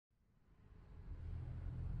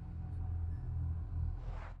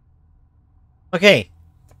Okay,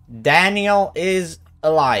 Daniel is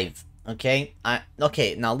alive. Okay,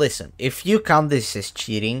 okay. Now listen. If you count this as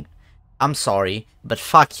cheating, I'm sorry, but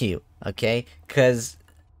fuck you. Okay, because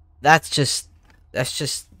that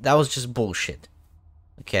was just bullshit.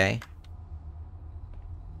 Okay.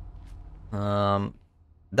 Um,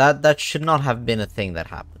 that should not have been a thing that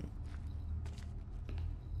happened.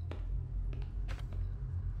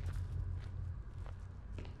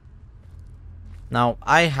 Now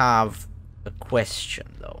I have a question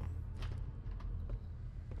though,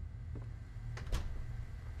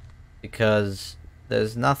 because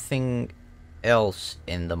there's nothing else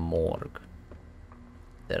in the morgue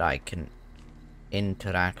that I can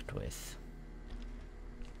interact with.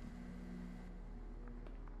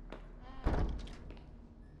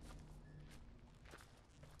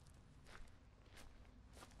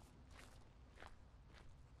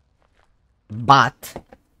 But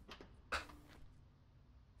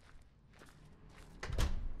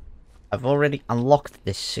I've already unlocked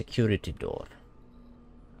this security door.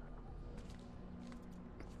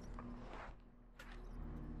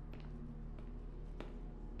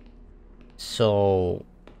 So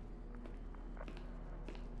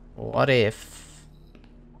what if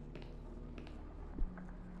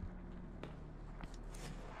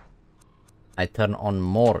I turn on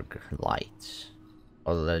morgue lights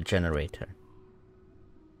or the generator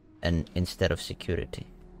and instead of security?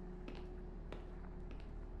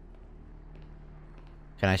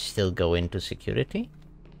 Can I still go into security?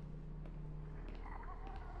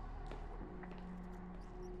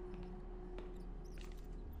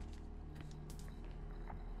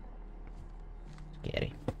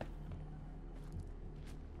 Scary.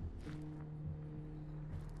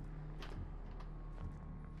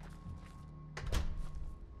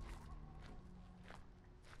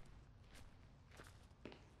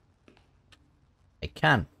 I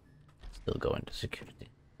can still go into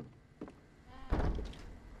security.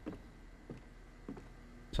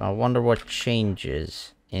 So I wonder what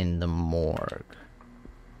changes in the morgue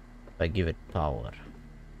if I give it power.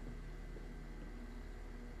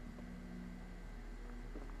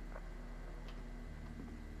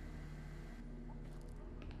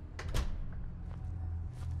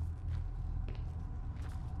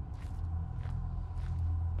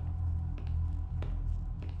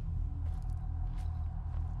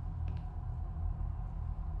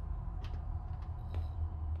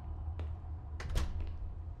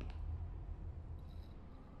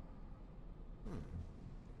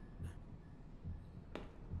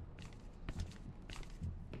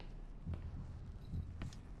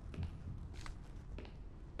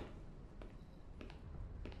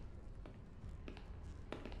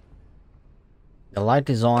 The light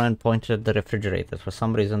is on and pointed at the refrigerator. For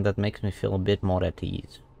some reason that makes me feel a bit more at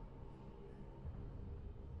ease.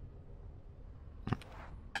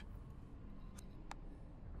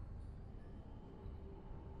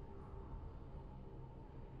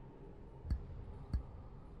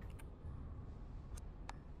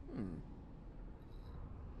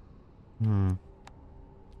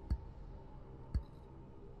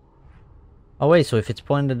 Oh wait, so if it's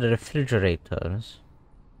pointed at the refrigerators,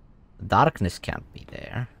 darkness can't be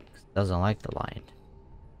there. It doesn't like the light.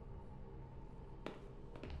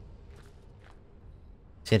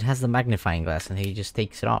 See, it has the magnifying glass and he just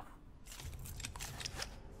takes it off.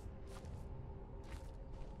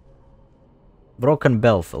 Broken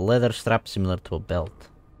belt, a leather strap similar to a belt.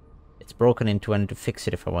 It's broken into, I need to fix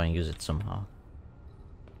it if I want to use it somehow.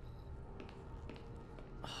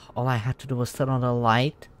 All I had to do was turn on the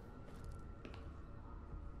light.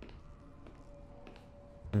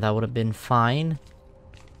 And that would have been fine.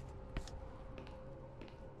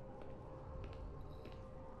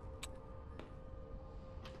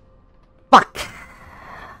 Fuck!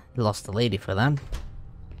 Lost the lady for that.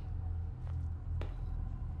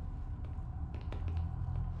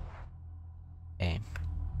 Okay.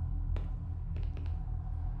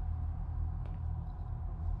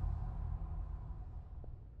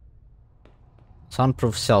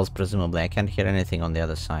 Soundproof cells, presumably. I can't hear anything on the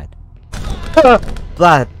other side.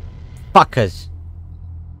 Blood fuckers!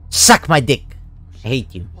 Suck my dick! I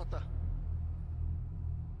hate you.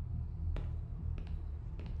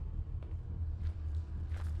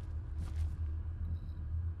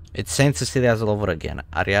 It's Saint Cecilia's all over again.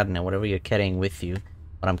 Ariadne, whatever you're carrying with you,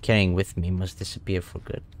 what I'm carrying with me, must disappear for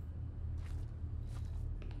good.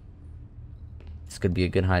 This could be a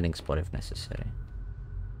good hiding spot if necessary.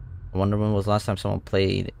 I wonder when was the last time someone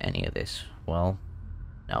played any of this. Well,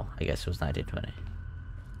 no, I guess it was 1920.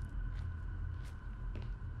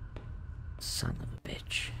 Son of a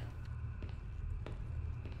bitch.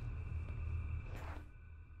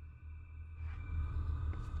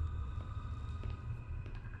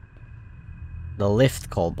 the lift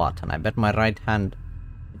call button. I bet my right hand,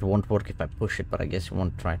 it won't work if I push it, but I guess it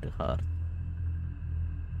won't try to hurt.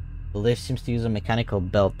 The lift seems to use a mechanical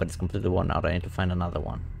belt, but it's completely worn out. I need to find another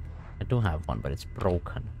one. I do have one, but it's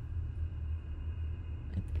broken.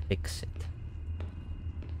 I need to fix it.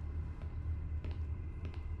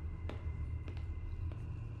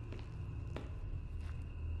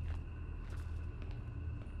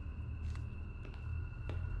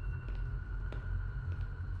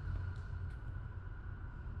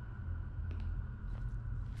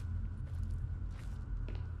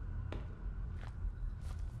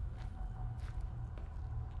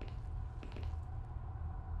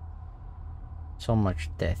 So much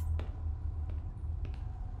death.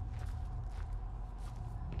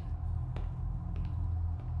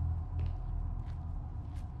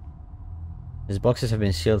 These boxes have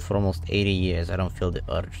been sealed for almost 80 years. I don't feel the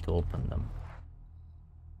urge to open them.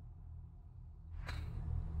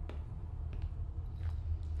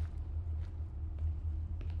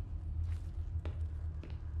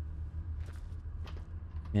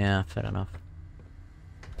 Yeah, fair enough.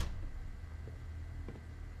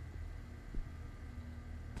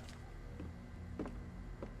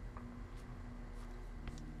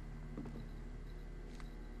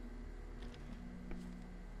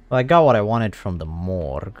 Well, I got what I wanted from the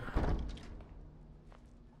morgue.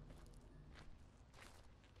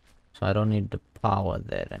 So I don't need the power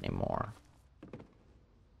there anymore.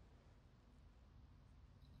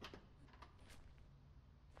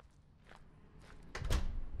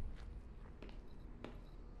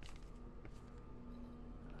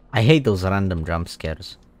 I hate those random jump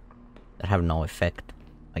scares that have no effect.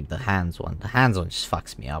 Like the hands one. The hands one just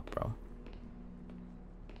fucks me up, bro.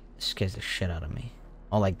 It scares the shit out of me.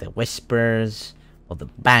 Or like the whispers, or the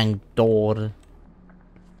bang door.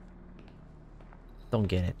 Don't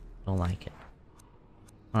get it. Don't like it.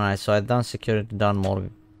 Alright, so I've done security, done more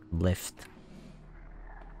lift.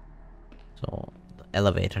 So the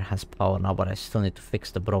elevator has power now, but I still need to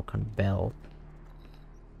fix the broken bell.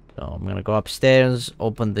 So I'm gonna go upstairs,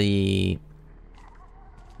 open the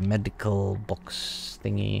medical box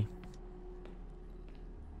thingy.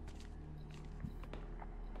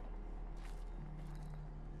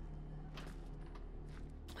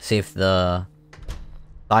 See if the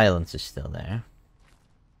silence is still there.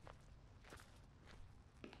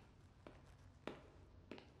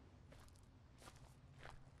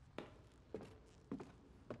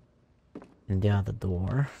 And the other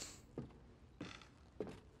door.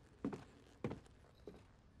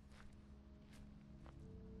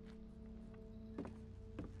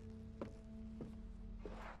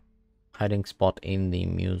 Hiding spot in the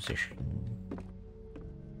musician.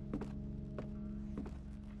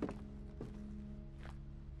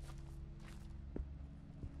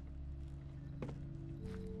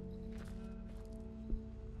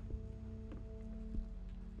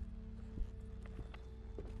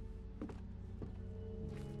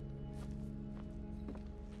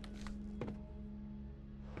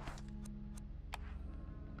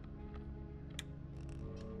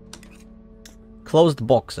 Closed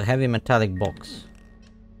box, a heavy metallic box.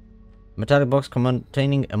 Metallic box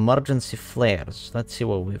containing emergency flares. Let's see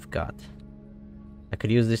what we've got. I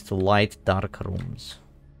could use this to light dark rooms.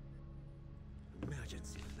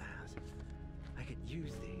 Emergency flares. I could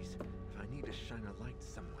use these if I need to shine a light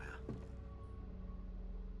somewhere.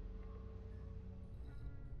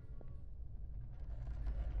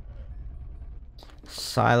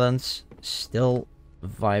 Silence, still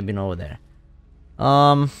vibing over there.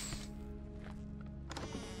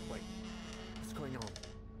 Wait, what's going on?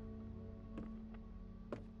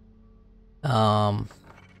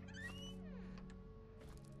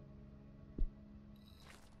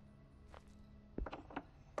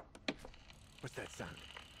 What's that sound?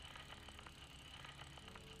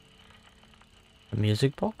 The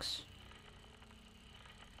music box?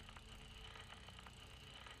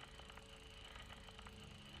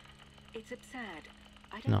 It's absurd.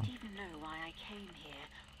 I No. don't even know why I came here,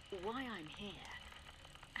 why I'm here.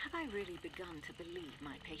 Have I really begun to believe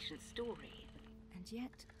my patient's story? And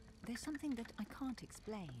yet, there's something that I can't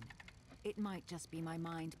explain. It might just be my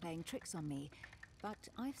mind playing tricks on me, but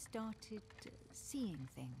I've started seeing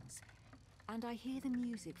things. And I hear the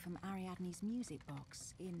music from Ariadne's music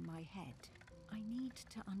box in my head. I need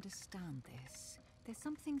to understand this. There's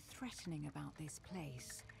something threatening about this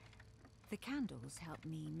place. The candles help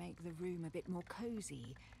me make the room a bit more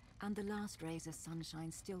cozy, and the last rays of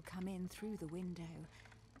sunshine still come in through the window.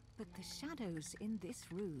 But the shadows in this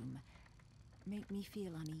room make me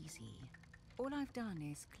feel uneasy. All I've done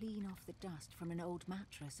is clean off the dust from an old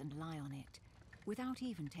mattress and lie on it, without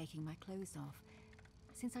even taking my clothes off.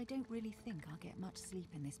 since I don't really think I'll get much sleep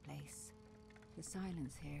in this place. The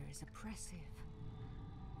silence here is oppressive,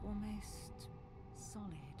 almost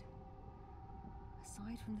solid.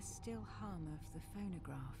 Aside from the still hum of the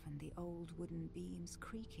phonograph and the old wooden beams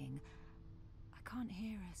creaking, I can't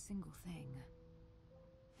hear a single thing.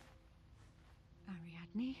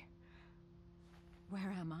 Ariadne?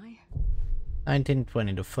 Where am I?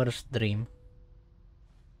 1920, the first dream.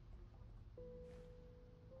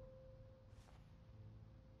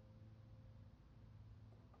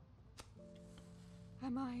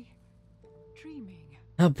 Am I dreaming?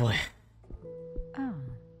 Oh boy. Oh.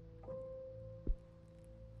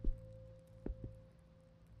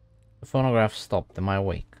 The phonograph stopped. Am I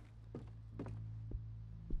awake?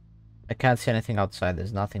 I can't see anything outside.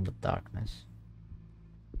 There's nothing but darkness.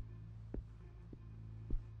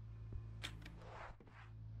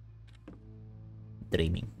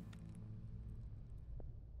 Dreaming.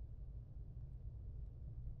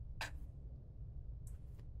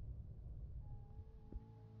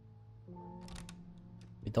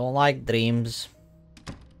 We don't like dreams.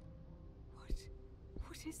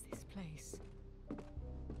 What is this place?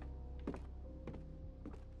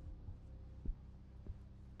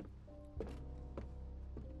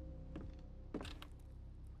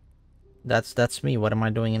 That's me. What am I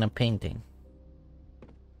doing in a painting?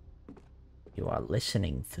 You are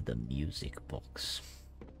listening to the music box.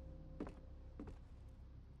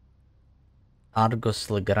 Argus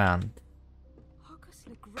Legrand. Argus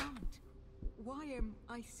Legrand? Why am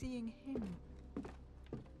I seeing him?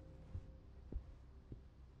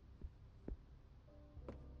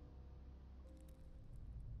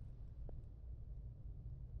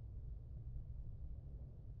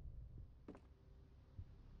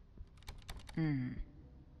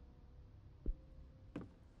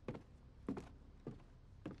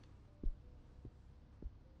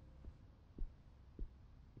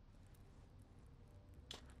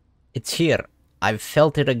 It's here. I've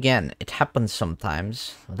felt it again. It happens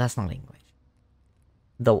sometimes. Well, that's not English.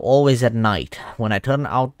 Though always at night, when I turn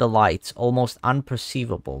out the lights, almost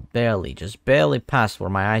unperceivable, barely, just barely past where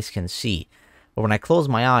my eyes can see. Or when I close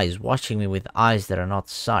my eyes, watching me with eyes that are not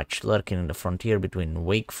such, lurking in the frontier between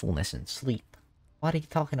wakefulness and sleep. What are you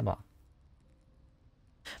talking about?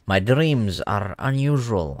 My dreams are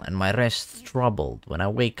unusual, and my rest troubled. When I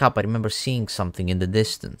wake up, I remember seeing something in the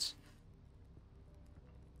distance.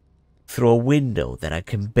 Through a window that I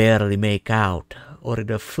can barely make out, or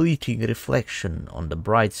in a fleeting reflection on the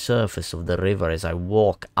bright surface of the river as I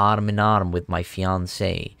walk arm in arm with my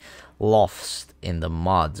fiancée, lost in the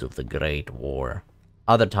muds of the Great War.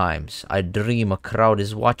 Other times, I dream a crowd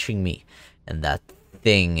is watching me, and that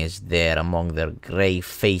thing is there among their grey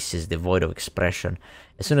faces devoid of expression.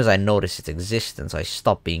 As soon as I notice its existence, I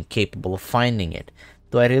stop being capable of finding it.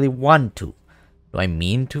 Do I really want to? Do I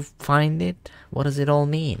mean to find it? What does it all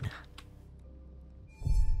mean?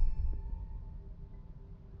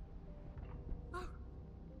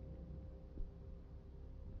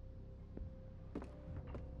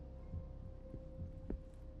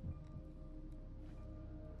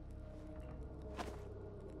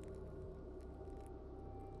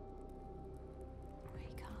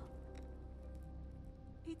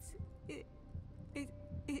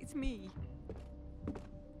 It's me.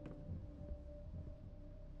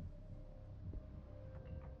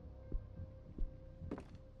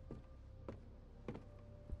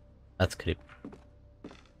 That's creepy.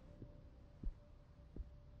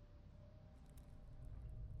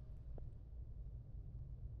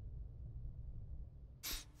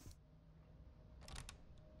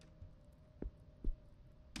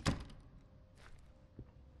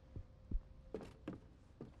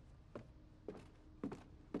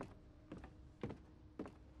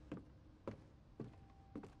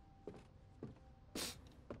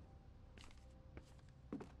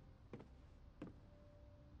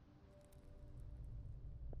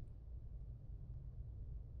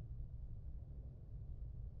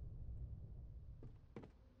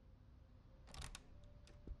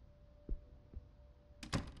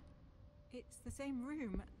 It's the same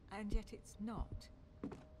room, and yet it's not.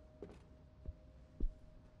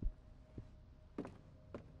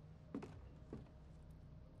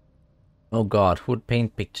 Oh god, who would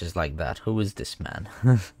paint pictures like that? Who is this man?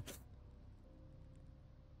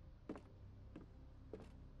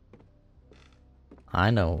 I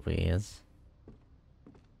know who he is.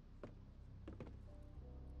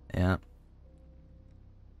 Yeah.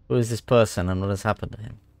 Who is this person and what has happened to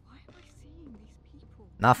him? Why am I seeing these people?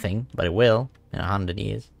 Nothing, but it will in 100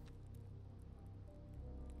 years.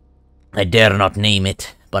 I dare not name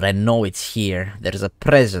it, but I know it's here. There's a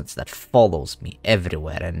presence that follows me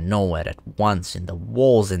everywhere and nowhere at once, in the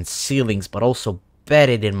walls and ceilings, but also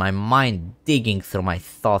buried in my mind, digging through my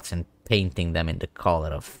thoughts and painting them in the color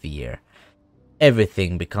of fear.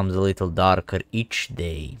 Everything becomes a little darker each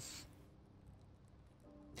day.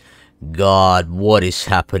 God, what is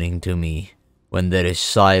happening to me? When there is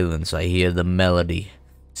silence, I hear the melody.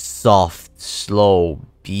 Soft, slow,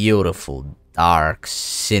 beautiful, dark,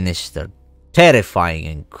 sinister, terrifying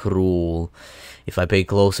and cruel. If I pay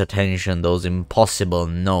close attention, those impossible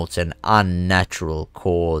notes and unnatural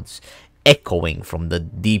chords, echoing from the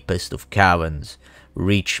deepest of caverns,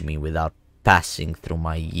 reach me without passing through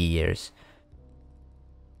my ears.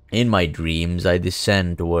 In my dreams, I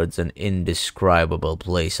descend towards an indescribable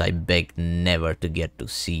place I begged never to get to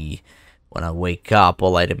see. When I wake up,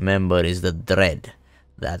 all I remember is the dread.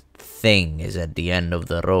 That thing is at the end of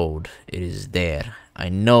the road. It is there. I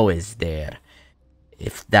know it's there.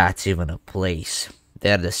 If that's even a place.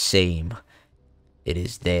 They're the same. It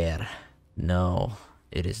is there. No,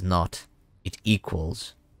 it is not. It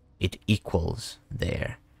equals. It equals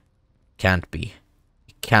there. Can't be.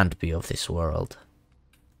 It can't be of this world.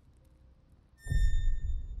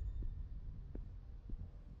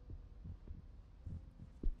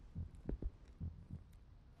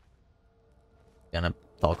 Gonna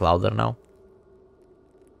talk louder now?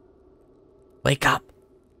 Wake up!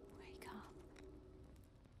 Wake up.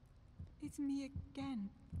 It's me again.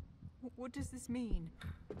 What does this mean?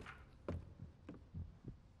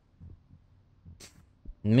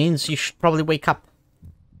 It means you should probably wake up.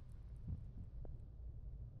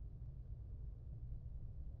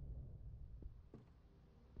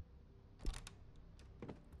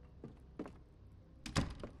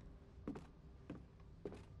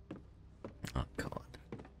 Oh god.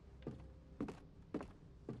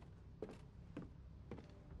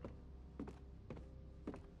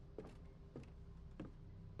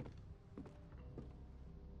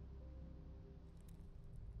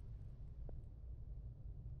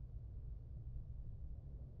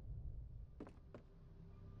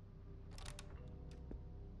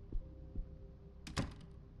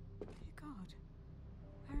 Dear God,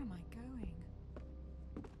 where am I going?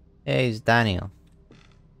 Hey, it's Daniel.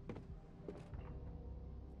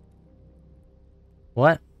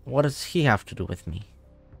 What? What does he have to do with me?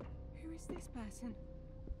 Who is this person?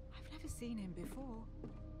 I've never seen him before.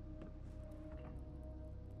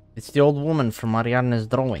 It's the old woman from Ariadne's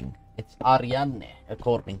drawing. It's Ariadne,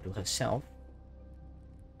 according to herself.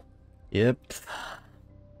 Yep.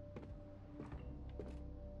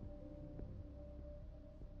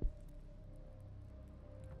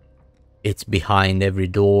 It's behind every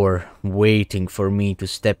door, waiting for me to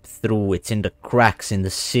step through. It's in the cracks in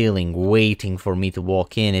the ceiling, waiting for me to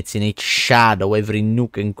walk in. It's in each shadow, every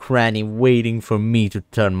nook and cranny, waiting for me to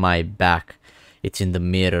turn my back. It's in the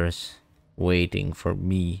mirrors, waiting for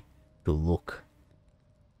me to look.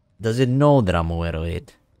 Does it know that I'm aware of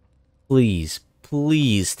it? Please,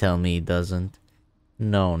 please tell me it doesn't.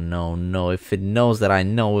 No, no, no. If it knows that I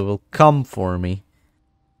know, it will come for me.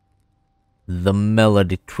 The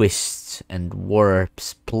melody twists and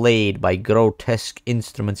warps, played by grotesque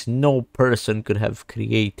instruments no person could have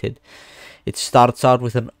created. It starts out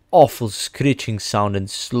with an awful screeching sound and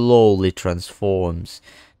slowly transforms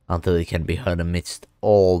until it can be heard amidst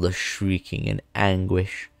all the shrieking and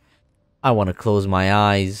anguish. I want to close my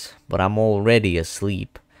eyes, but I'm already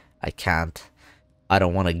asleep. I can't. I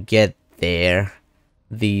don't want to get there.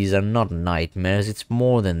 These are not nightmares, it's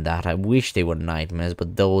more than that. I wish they were nightmares,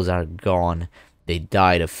 but those are gone. They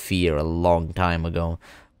died of fear a long time ago.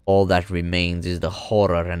 All that remains is the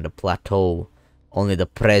horror and the plateau. Only the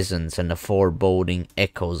presence and the foreboding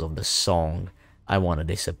echoes of the song. I want to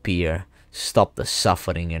disappear, stop the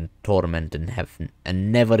suffering and torment in heaven,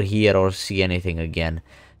 and never hear or see anything again.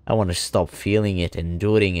 I want to stop feeling it,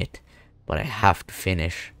 enduring it, but I have to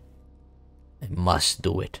finish. I must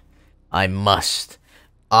do it. I must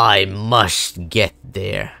get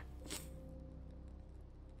there.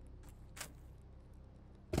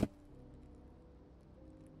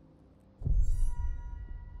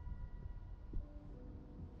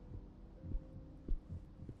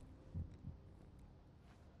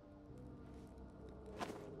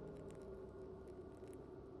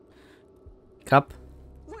 Cup?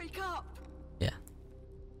 Wake up! Yeah.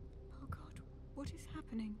 Oh God, what is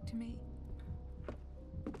happening to me?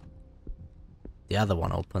 The other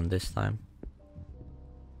one opened this time.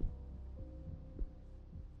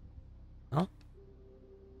 Oh?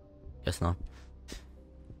 Guess not.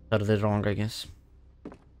 Got it wrong, I guess.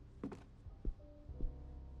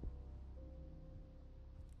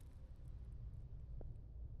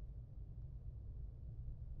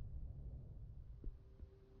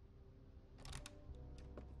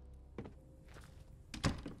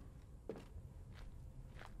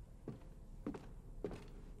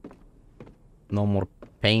 no more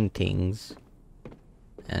paintings.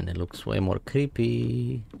 And it looks way more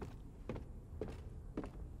creepy.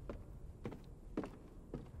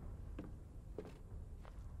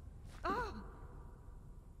 Oh!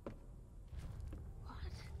 What?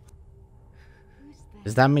 Who's there?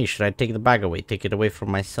 Is that me? Should I take the bag away? Take it away from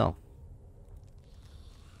myself?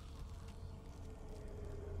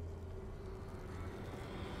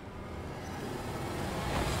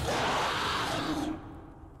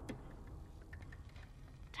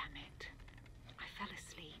 Damn it. I fell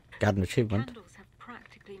asleep. Got an achievement. Candles have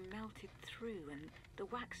practically melted through, and the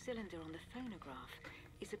wax cylinder on the phonograph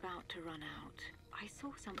is about to run out. I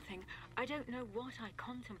saw something. I don't know what I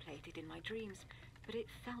contemplated in my dreams, but it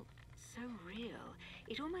felt so real.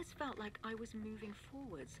 It almost felt like I was moving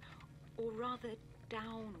forwards, or rather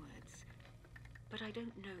downwards. But I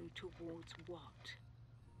don't know towards what.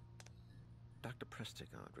 Dr.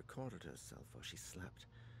 Prestigard recorded herself while she slept.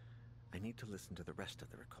 I need to listen to the rest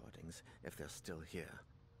of the recordings, if they're still here.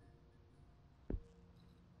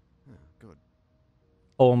 Good.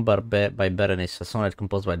 Poem by Berenice, a sonnet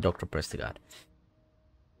composed by Dr. Prestigard.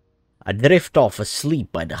 I drift off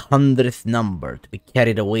asleep by the 100th number, to be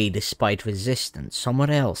carried away despite resistance,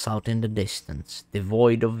 somewhere else out in the distance,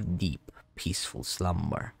 devoid of deep, peaceful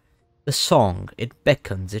slumber. The song, it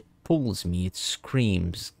beckons, it pulls me, it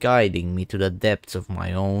screams, guiding me to the depths of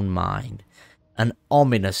my own mind. An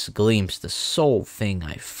ominous glimpse, the sole thing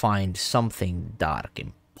I find, something dark,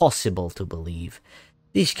 impossible to believe.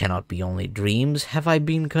 These cannot be only dreams. Have I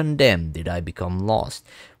been condemned? Did I become lost?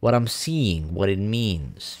 What I'm seeing, what it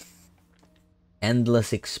means.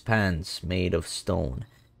 Endless expanse made of stone,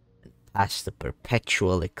 and past the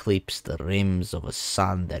perpetual eclipse, the rims of a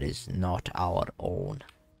sun that is not our own.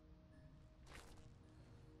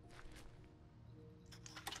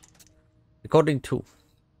 Recording 2.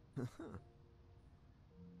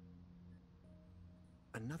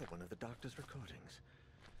 Another one of the doctor's recordings.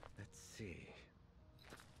 Let's see.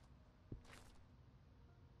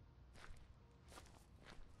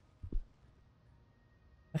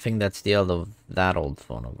 I think that's the end of that old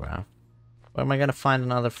phonograph. Where am I gonna find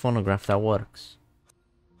another phonograph that works?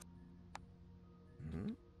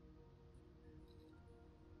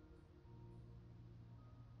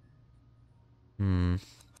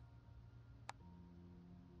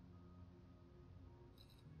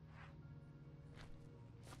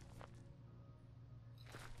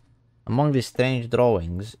 Among these strange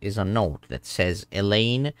drawings is a note that says,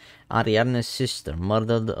 Elaine, Ariadne's sister,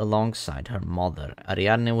 murdered alongside her mother.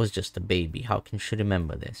 Ariadne was just a baby. How can she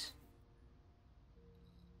remember this?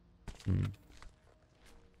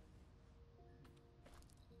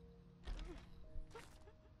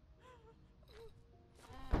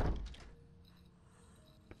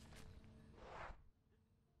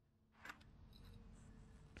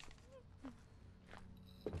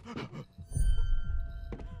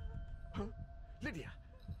 Lydia!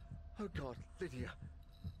 Oh God, Lydia!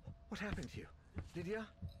 What happened to you? Lydia?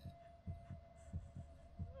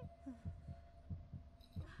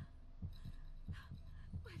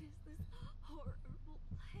 What is this horrible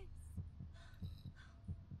place?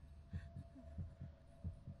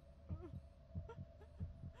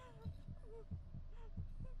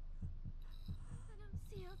 I don't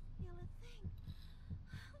see or feel a thing.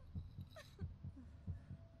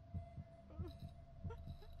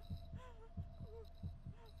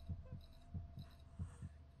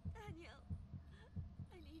 Daniel,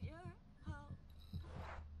 I need your help.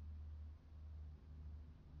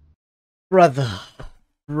 Brother,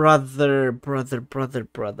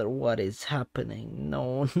 what is happening?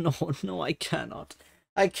 No, I cannot.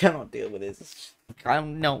 I cannot deal with this.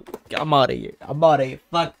 I'm out of here. I'm out of here.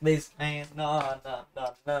 Fuck this, man. No.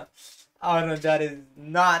 Oh, no, that is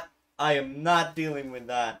not, I am not dealing with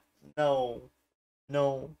that. No.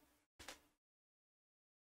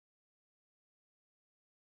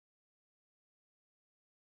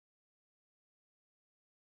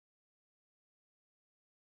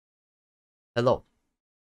 Hello.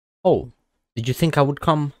 Oh, did you think I would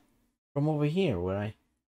come from over here where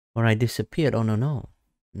I disappeared? Oh, no.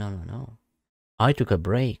 I took a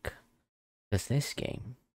break. Because this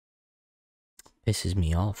game pisses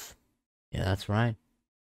me off. Yeah, that's right.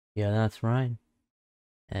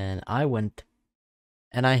 And I went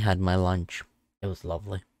and I had my lunch. It was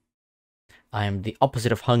lovely. I am the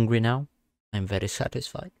opposite of hungry now. I'm very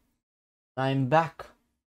satisfied. I'm back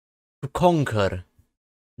to conquer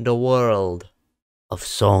the world of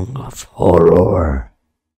Song of Horror.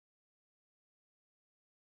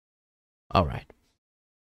 Alright.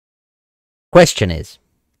 Question is,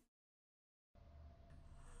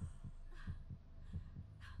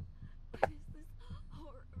 What is this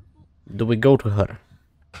horrible do we go to her?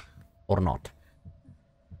 Or not?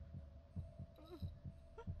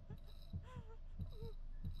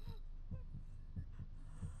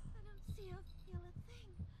 I don't see or feel a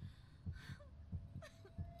thing.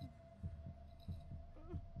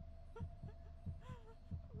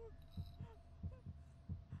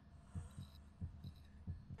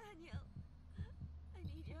 Daniel, I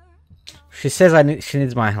need your help. She says she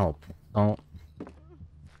needs my help. Oh,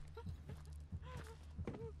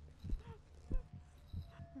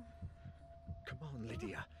 Come on,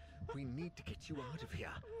 Lydia. We need to get you out of here.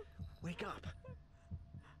 Wake up.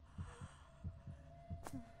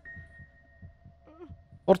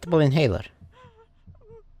 portable inhaler.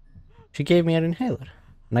 She gave me an inhaler.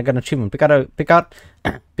 And I got an achievement. Pick up pick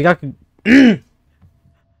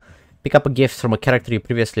up a gift from a character you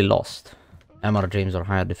previously lost. MR James or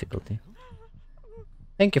higher difficulty.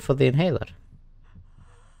 Thank you for the inhaler.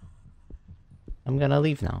 I'm gonna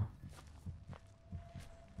leave now.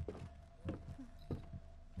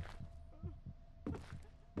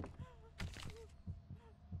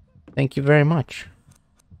 Thank you very much.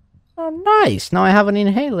 Oh, nice! Now I have an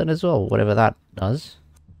inhaler as well, whatever that does.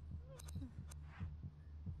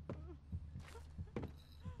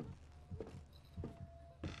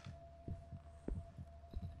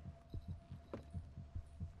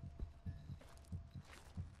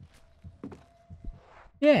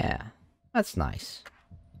 Yeah, that's nice.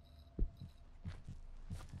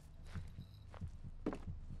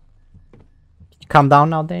 Calm down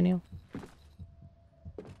now, Daniel.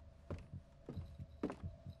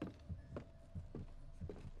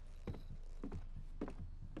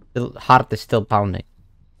 The heart is still pounding.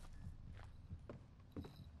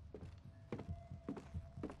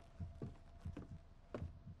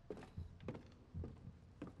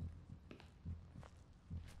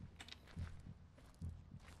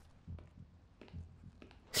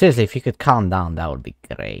 Seriously, if you could calm down, that would be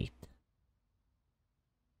great.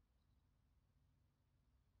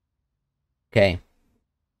 Okay.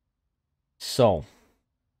 So.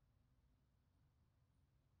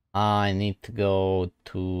 I need to go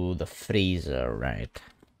to the freezer, right?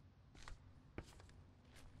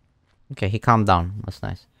 Okay, he calmed down. That's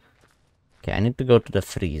nice. Okay, I need to go to the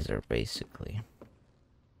freezer, basically.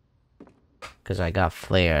 Because I got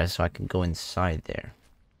flares, so I can go inside there.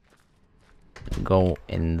 Go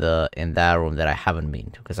in that room that I haven't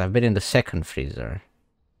been to. Because I've been in the second freezer.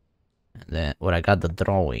 And then, where I got the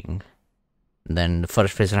drawing. And then the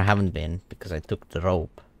first freezer I haven't been, because I took the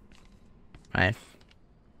rope. Right?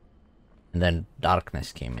 And then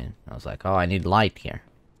darkness came in. I was like, oh, I need light here.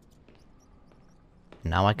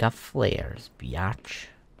 Now I got flares, biatch.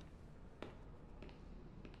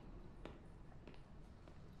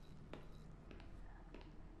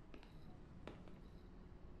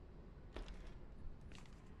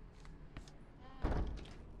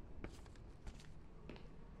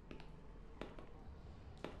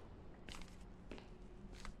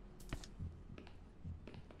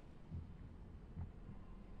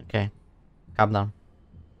 Okay. Calm down.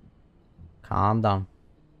 Calm down.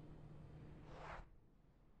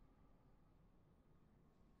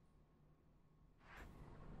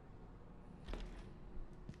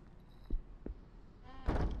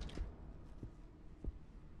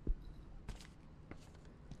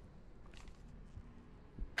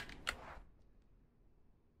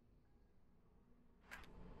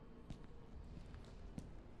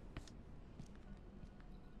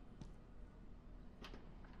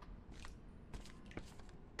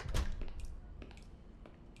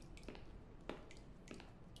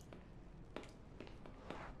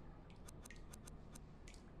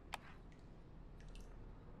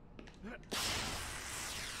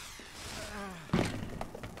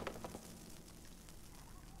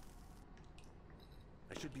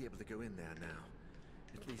 I should be able to go in there now.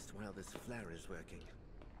 At least while this flare is working.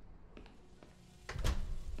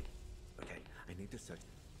 Okay, I need to search.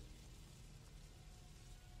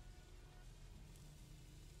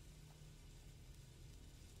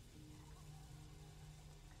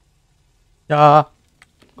 Yeah.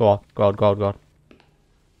 Go on, go on, go on, go on.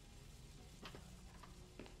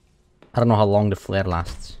 I don't know how long the flare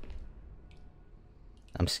lasts.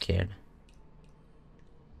 I'm scared.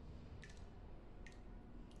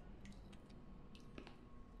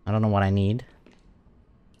 I don't know what I need.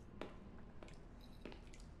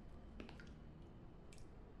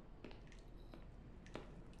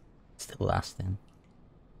 Still lasting.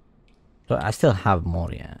 So I still have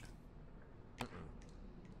more, yeah.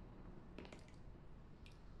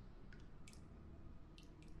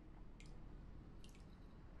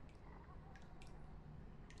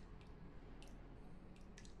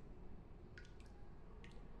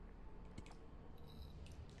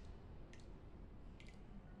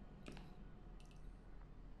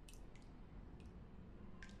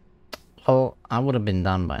 Well, I would have been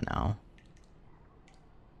done by now.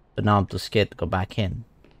 But now I'm too scared to go back in.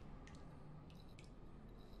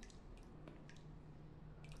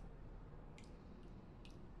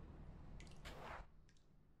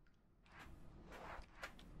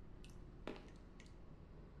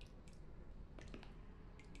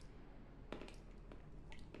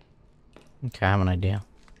 Okay, I have an idea.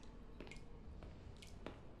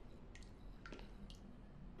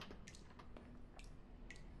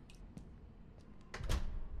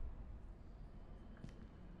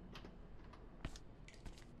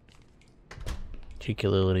 Cheeky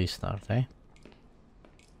little restart, eh?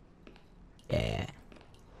 Yeah.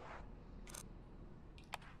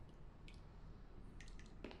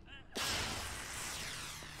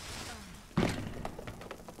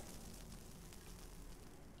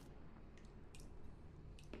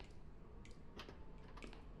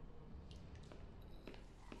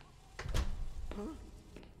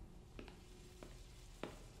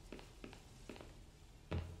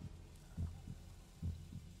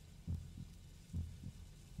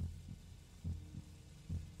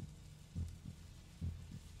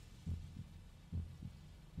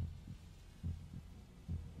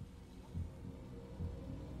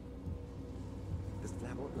 This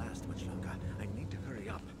lab won't last much longer. I need to hurry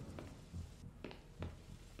up.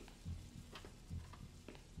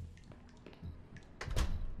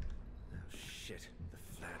 Oh shit, the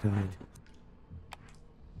flat died.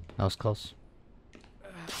 That was close.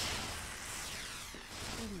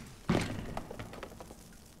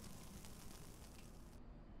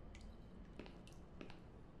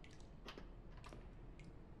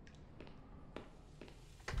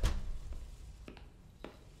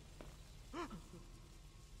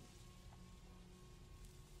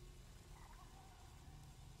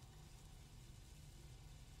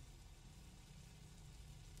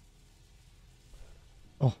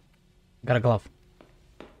 Oh, got a glove.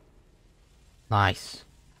 Nice.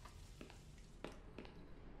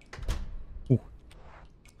 Ooh.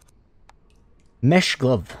 Mesh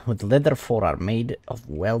glove with leather forearm made of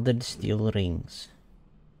welded steel rings.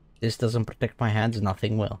 This doesn't protect my hands,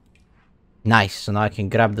 nothing will. Nice, so now I can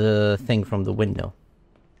grab the thing from the window.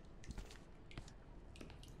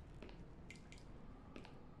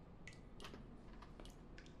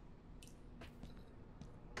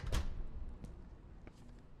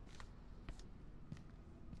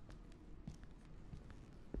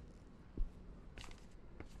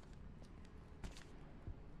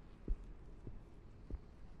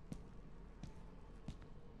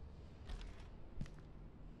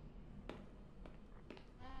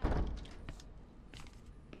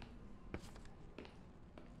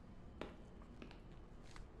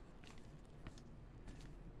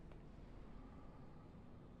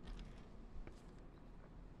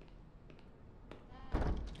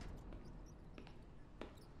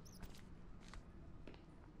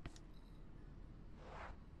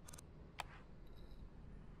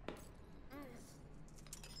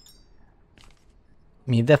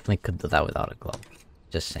 I mean, you definitely could do that without a glove.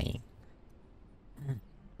 Just saying. An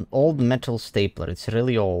old metal stapler. It's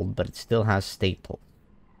really old, but it still has staple.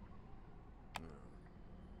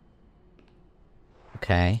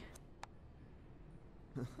 Okay.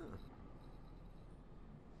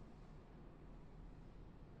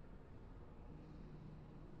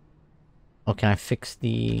 Oh, can I fix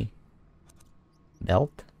the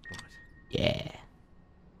belt? What? Yeah.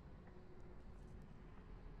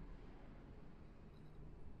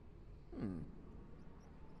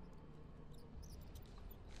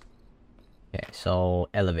 Okay, so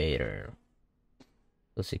elevator.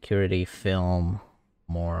 So security, film,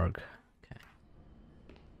 morgue. Okay.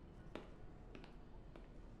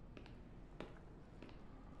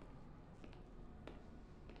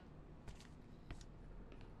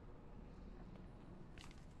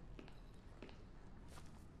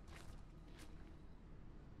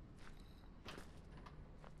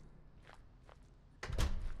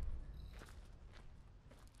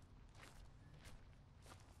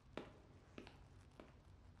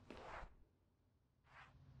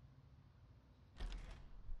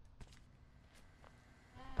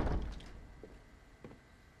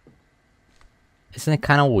 Isn't it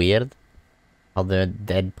kind of weird how the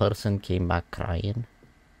dead person came back crying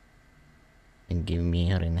and gave me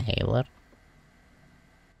her inhaler?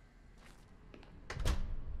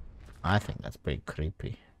 I think that's pretty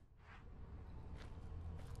creepy.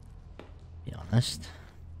 To be honest.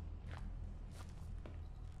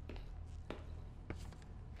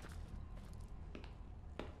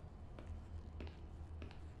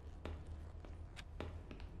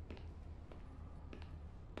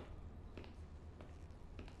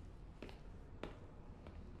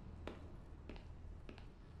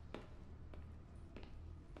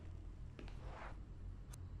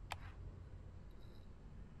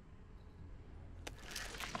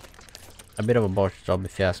 A bit of a botch job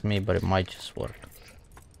if you ask me, but it might just work.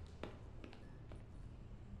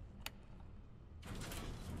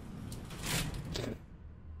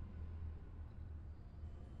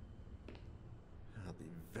 I'll be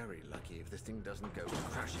very lucky if this thing doesn't go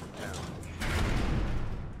crashing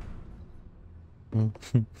down.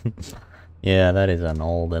 Yeah, that is an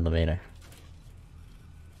old elevator.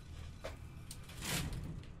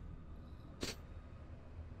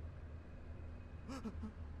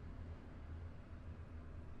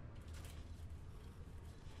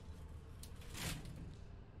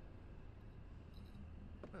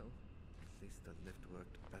 Well, at least the lift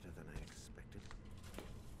worked better than I expected.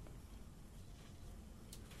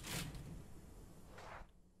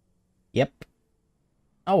 Yep.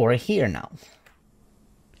 Oh, we're here now.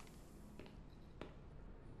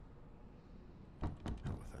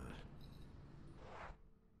 How with that?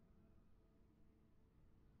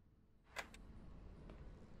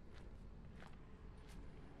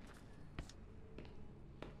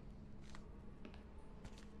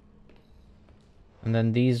 And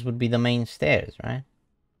then these would be the main stairs, right?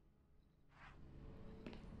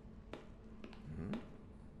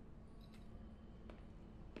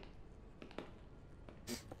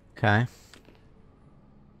 Okay.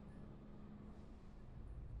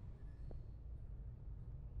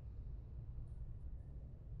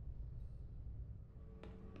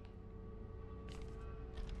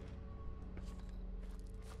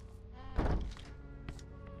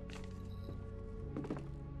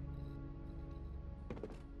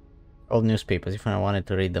 Old newspapers. If I wanted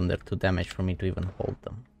to read them, they're too damaged for me to even hold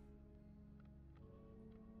them.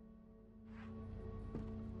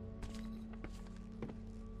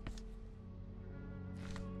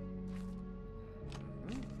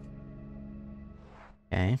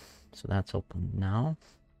 Okay, so that's open now.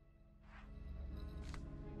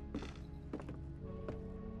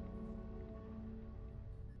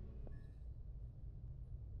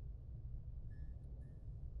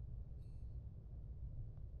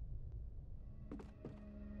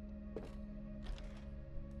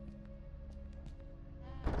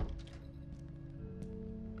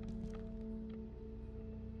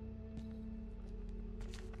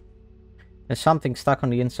 There's something stuck on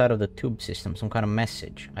the inside of the tube system, some kind of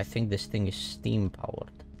message. I think this thing is steam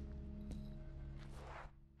powered.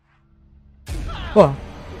 Whoa.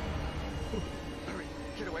 Hurry,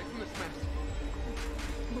 get away from this mess.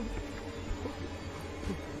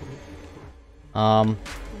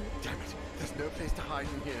 Damn it, there's no place to hide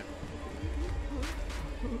in here.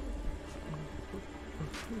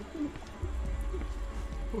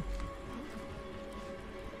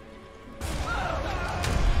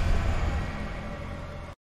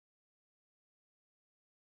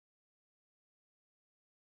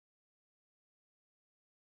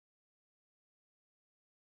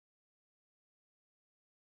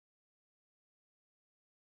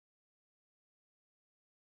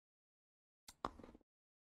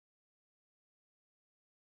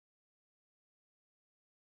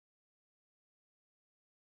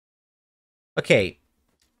 Okay.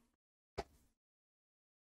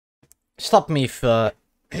 Stop me if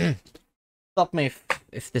stop me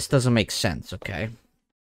if this doesn't make sense, okay?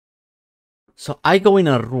 So I go in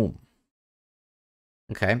a room.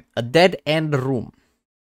 Okay? A dead end room.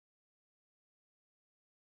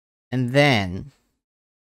 And then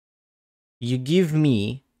you give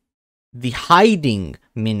me the hiding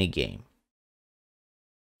minigame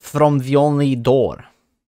from the only door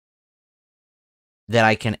that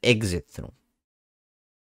I can exit through.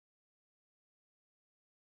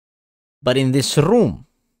 But in this room,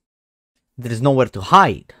 there is nowhere to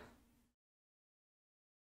hide.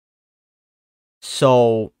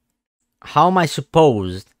 So, how am I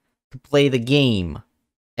supposed to play the game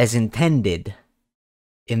as intended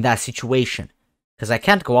in that situation? Because I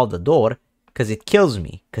can't go out the door, because it kills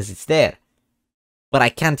me, because it's there. But I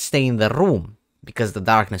can't stay in the room, because the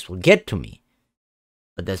darkness will get to me.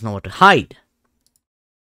 But there's nowhere to hide.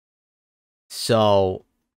 So,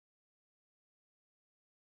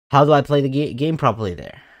 how do I play the game properly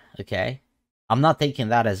there? Okay? I'm not taking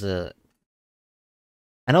that as a...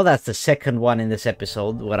 I know that's the second one in this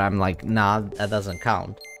episode where I'm like, nah, that doesn't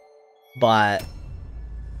count. But...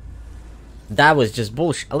 that was just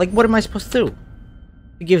bullshit. Like, what am I supposed to do?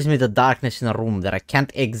 It gives me the darkness in a room that I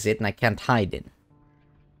can't exit and I can't hide in.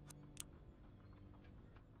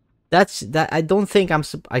 That. I don't think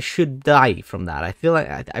I should die from that. I feel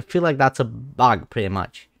like that's a bug, pretty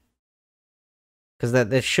much. Because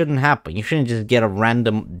that shouldn't happen. You shouldn't just get a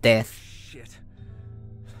random death. Shit.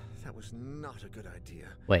 That was not a good idea.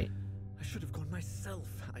 Wait. I should have gone myself.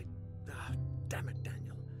 Damn it,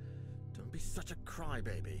 Daniel. Don't be such a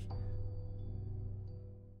crybaby.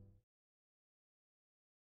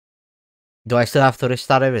 Do I still have to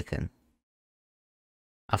restart everything?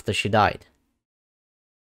 After she died?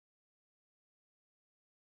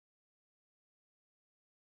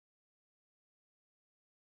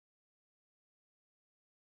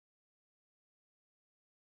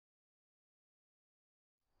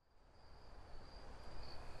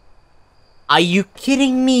 Are you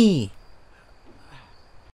kidding me?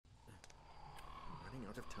 Running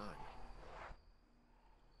out of time.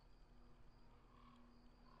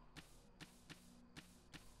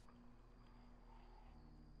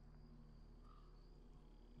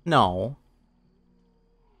 No.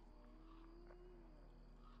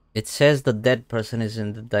 It says the dead person is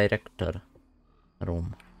in the director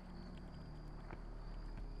room.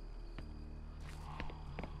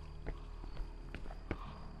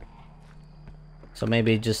 So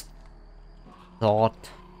maybe it just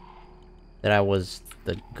thought that I was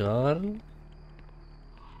the girl?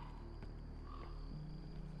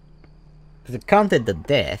 Because it counted the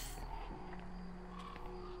death.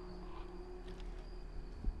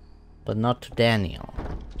 But not to Daniel.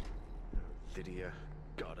 Lydia,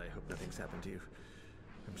 God, I hope nothing's happened to you.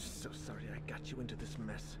 I'm so sorry I got you into this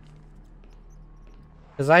mess.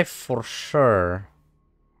 Because I for sure...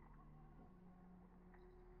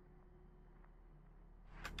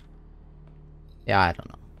 Yeah, I don't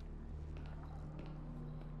know.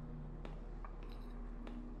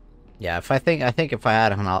 Yeah, I think if I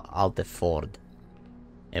had an Alt F4,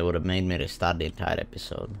 it would have made me restart the entire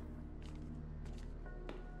episode.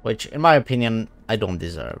 Which, in my opinion, I don't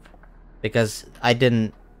deserve. Because I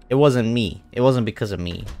didn't... It wasn't me. It wasn't because of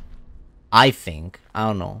me. I think. I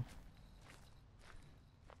don't know.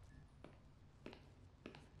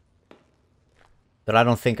 But I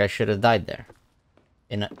don't think I should have died there.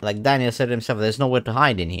 Like Daniel said himself, there's nowhere to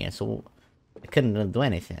hide in here, so I couldn't do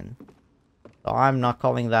anything. So I'm not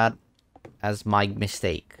calling that as my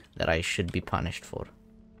mistake that I should be punished for.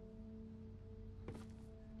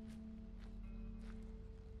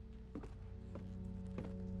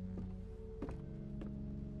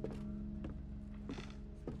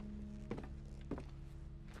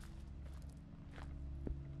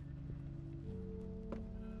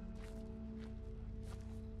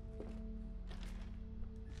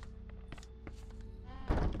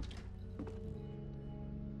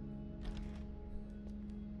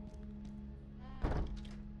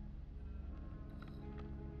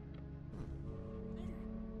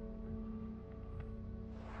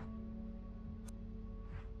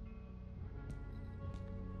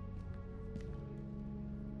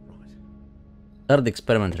 Third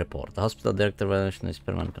experiment report. The hospital director evaluation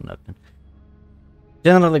experiment conducted.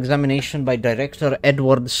 General examination by Director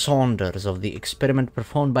Edward Saunders of the experiment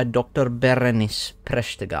performed by Dr. Berenice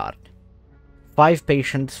Prestegard. 5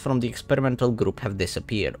 patients from the experimental group have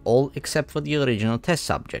disappeared, all except for the original test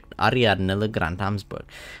subject, Ariadne Legrand-Amsberg.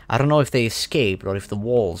 I don't know if they escaped or if the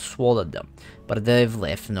walls swallowed them, but they've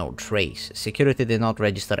left no trace. Security did not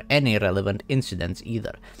register any relevant incidents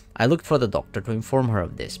either. I looked for the doctor to inform her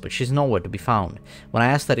of this, but she's nowhere to be found. When I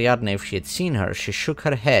asked Ariadne if she had seen her, she shook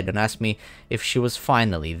her head and asked me if she was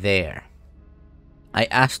finally there. I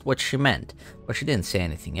asked what she meant, but she didn't say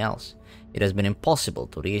anything else. It has been impossible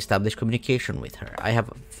to re-establish communication with her. I have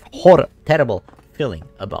a terrible feeling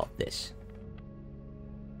about this.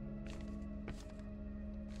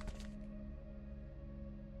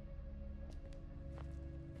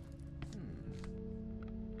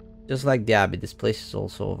 Just like the Abbey, this place is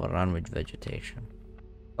also overrun with vegetation.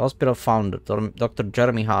 The hospital founder, Dr.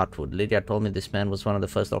 Jeremy Hartwood. Lydia told me this man was one of the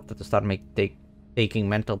first doctors to start taking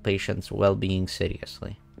mental patients' well-being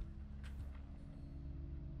seriously.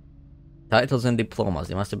 Titles and diplomas.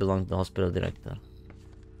 They must have belonged to the hospital director.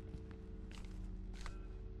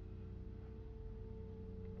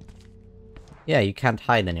 Yeah, you can't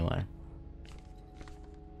hide anywhere.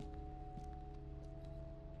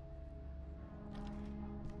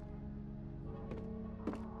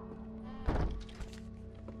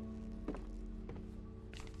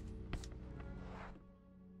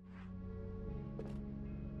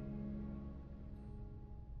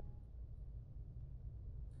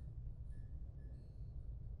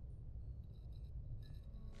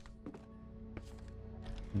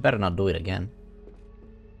 You better not do it again.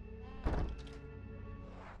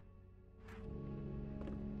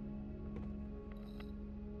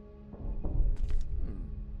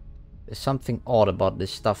 There's something odd about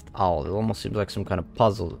this stuffed owl. It almost seems like some kind of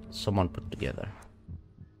puzzle someone put together.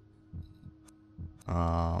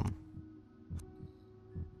 Oh.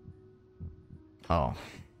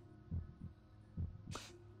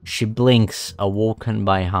 She blinks, awoken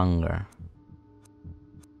by hunger.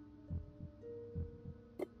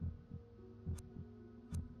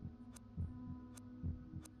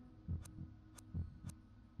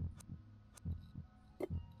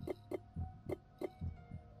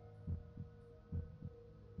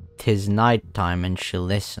 'Tis night time and she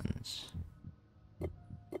listens.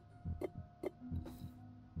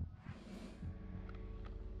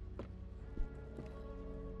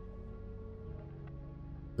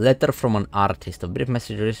 Letter from an artist. A brief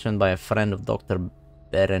message written by a friend of Dr.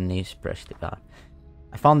 Berenice Prestigard.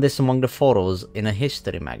 I found this among the photos in a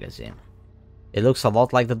history magazine. It looks a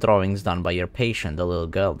lot like the drawings done by your patient, the little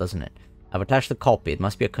girl, doesn't it? I've attached a copy. It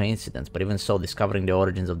must be a coincidence, but even so, discovering the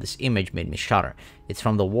origins of this image made me shudder. It's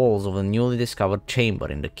from the walls of a newly discovered chamber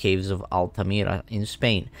in the caves of Altamira in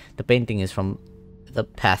Spain. The painting is from the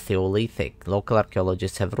Paleolithic. Local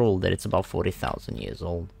archaeologists have ruled that it's about 40,000 years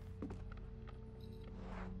old.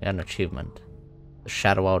 We got an achievement. The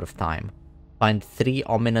Shadow Out of Time. Find 3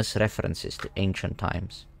 ominous references to ancient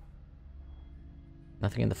times.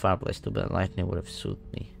 Nothing in the fireplace, too bad lightning would have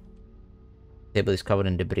suited me. The table is covered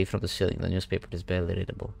in debris from the ceiling. The newspaper is barely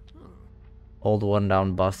readable. Old worn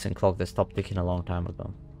down busts and clock that stopped ticking a long time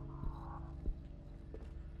ago.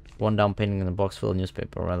 Worn down painting in the box full of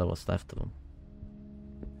newspaper, or rather what's left of them.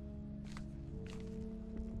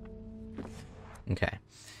 Okay.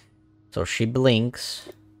 So she blinks,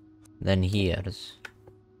 then hears.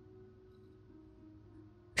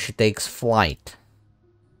 She takes flight.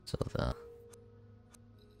 So the...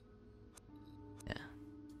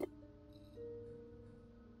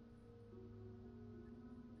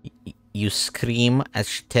 You scream as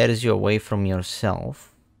she tears you away from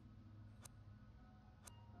yourself.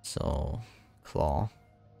 So, claw.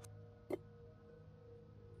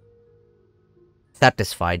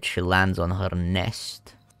 Satisfied, she lands on her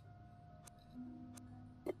nest.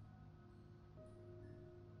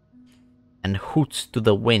 And hoots to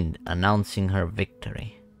the wind, announcing her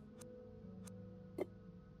victory.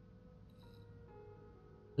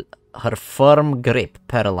 Her firm grip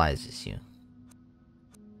paralyzes you.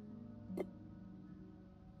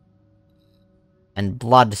 And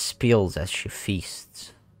blood spills as she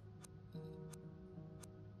feasts.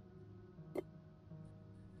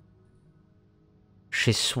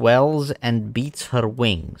 She swells and beats her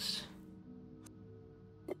wings.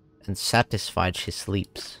 And satisfied, she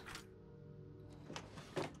sleeps.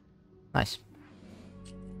 Nice.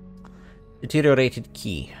 Deteriorated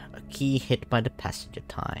key. A key hit by the passage of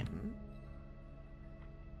time.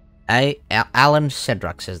 Alan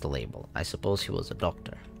Cedric says the label. I suppose he was a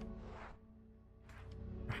doctor.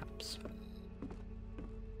 Perhaps.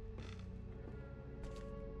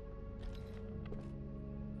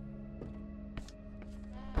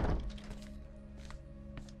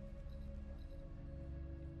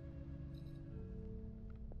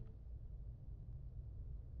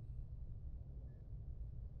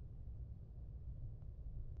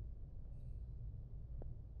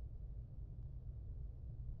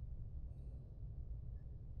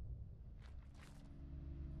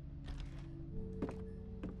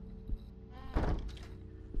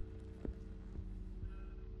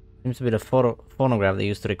 Seems to be the phonograph they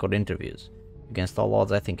used to record interviews. Against all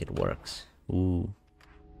odds, I think it works. Ooh.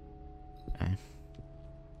 Okay.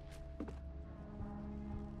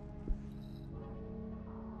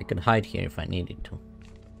 I could hide here if I needed to.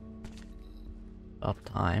 Up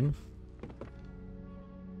time.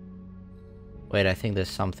 Wait, I think there's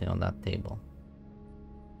something on that table.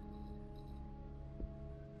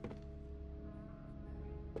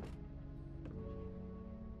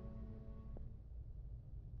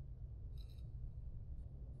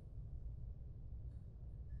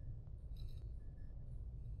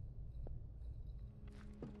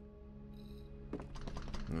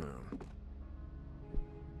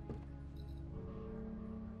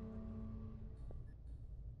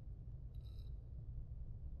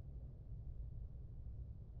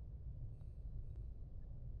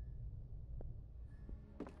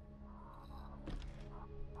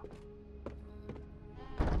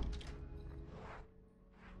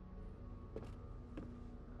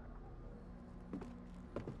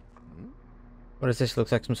 What is this?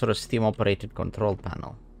 Looks like some sort of steam-operated control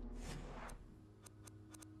panel.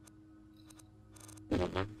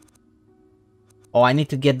 Oh, I need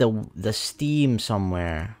to get the steam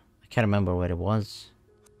somewhere. I can't remember where it was.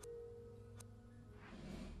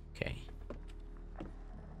 Okay.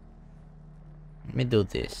 Let me do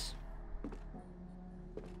this.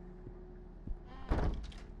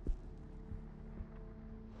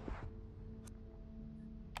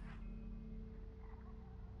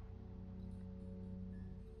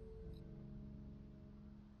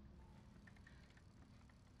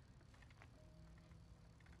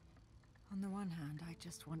 On the one hand, I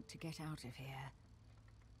just want to get out of here.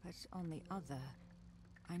 But on the other,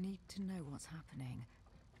 I need to know what's happening.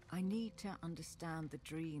 I need to understand the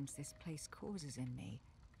dreams this place causes in me.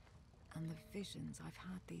 And the visions I've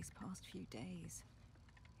had these past few days.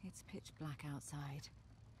 It's pitch black outside,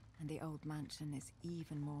 and the old mansion is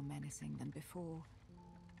even more menacing than before.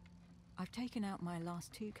 I've taken out my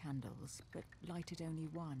last 2 candles, but lighted only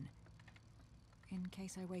 1, in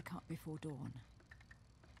case I wake up before dawn.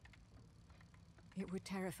 It would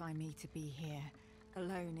terrify me to be here,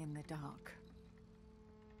 alone in the dark.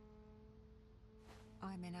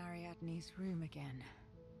 I'm in Ariadne's room again.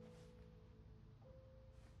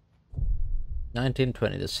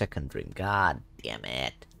 1920, the second dream. God damn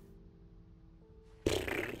it.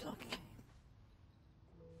 Okay.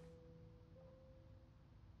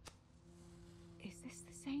 Is this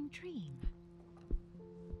the same dream?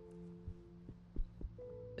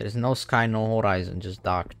 There is no sky, no horizon, just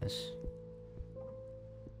darkness.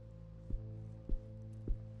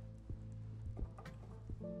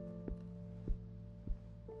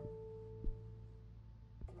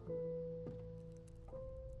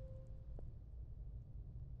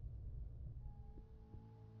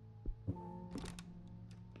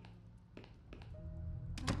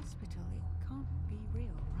 The hospital, it can't be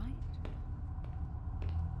real, right?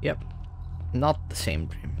 Yep. Not the same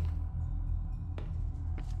dream.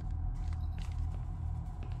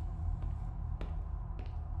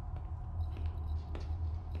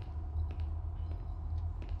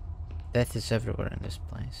 Death is everywhere in this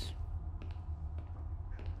place.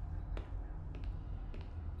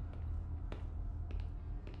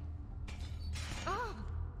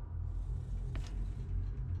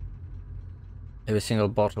 Every single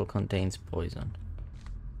bottle contains poison.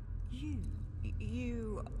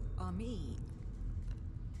 You are me.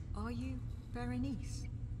 Are you Berenice?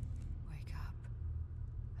 Wake up.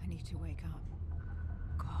 I need to wake up.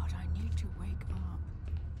 God, I need to wake up.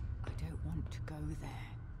 I don't want to go there.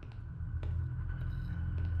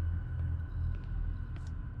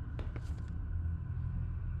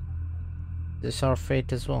 This is our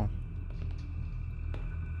fate as well.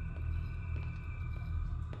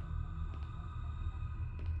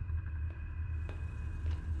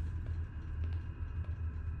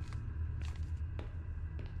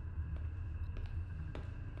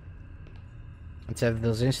 It's as if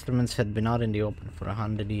those instruments had been out in the open for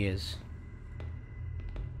 100 years.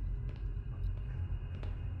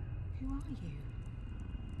 Who are you?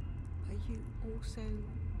 Are you also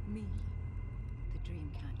me? The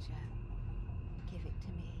dream catcher. Give it to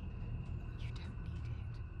me. You don't need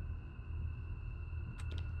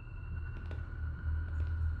it.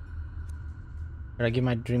 Should I give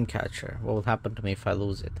my dream catcher? What will happen to me if I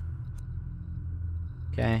lose it?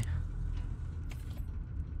 Okay.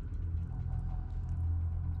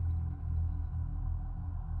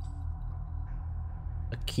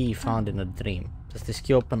 A key found in a dream. Does this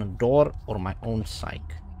key open a door or my own psyche?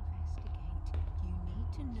 To investigate, you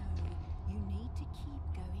need to know. You need to keep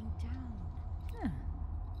going down.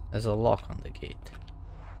 There's a lock on the gate.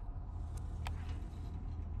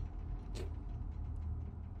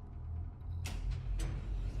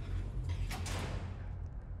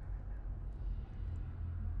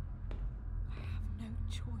 I have no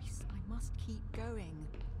choice. I must keep going.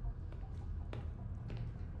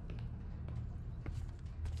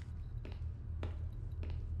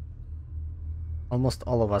 Almost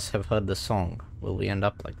all of us have heard the song. Will we end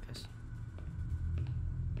up like this?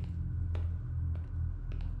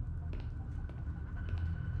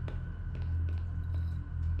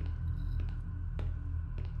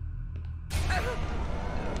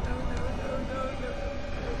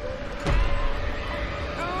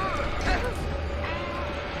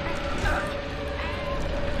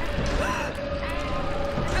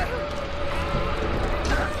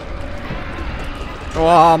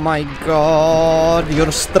 Oh my god,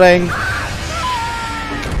 your strength.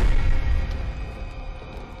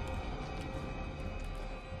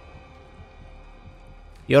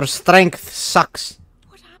 Your strength sucks.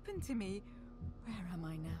 What happened to me? Where am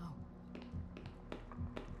I now?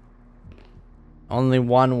 Only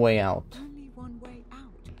one way out. Only one way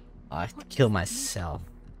out. I have to kill myself.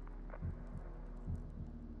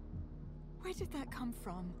 Where did that come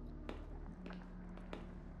from?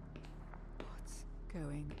 What's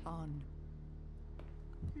going on?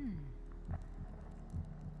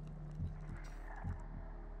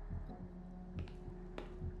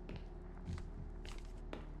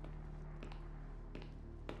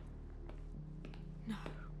 No,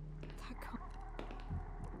 that can't.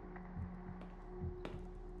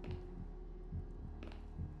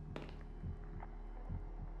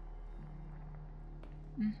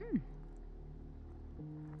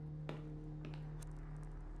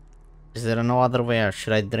 Is there no other way, or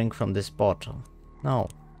should I drink from this bottle? No.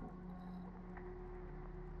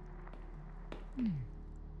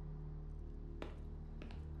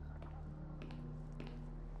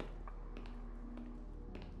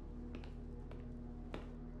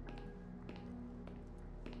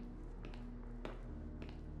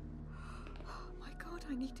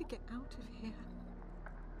 I need to get out of here.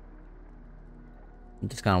 I'm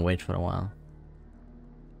just gonna wait for a while.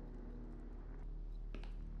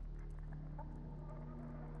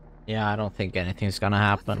 Yeah, I don't think anything's gonna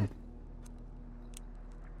happen.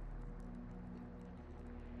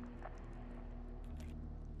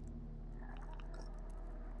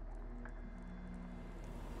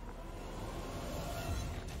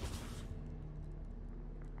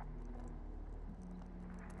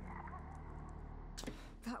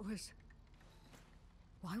 That was...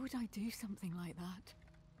 Why would I do something like that?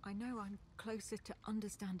 I know I'm closer to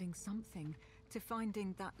understanding something, to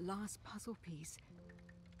finding that last puzzle piece.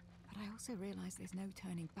 But I also realize there's no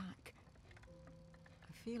turning back.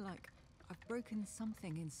 I feel like I've broken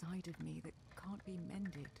something inside of me that can't be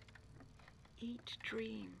mended. Each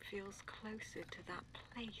dream feels closer to that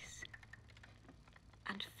place.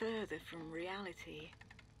 And further from reality.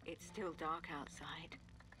 It's still dark outside.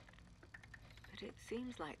 But it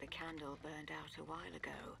seems like the candle burned out a while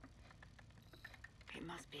ago. It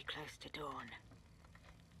must be close to dawn.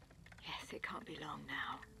 Yes, it can't be long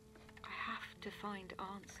now. I have to find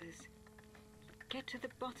answers. Get to the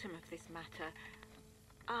bottom of this matter.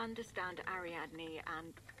 Understand Ariadne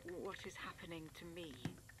and what is happening to me.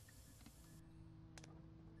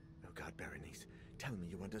 Oh God, Berenice, tell me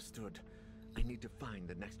you understood. I need to find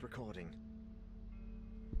the next recording.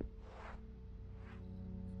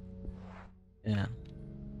 Yeah.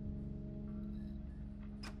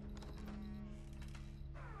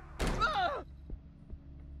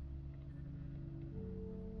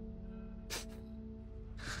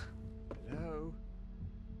 Hello?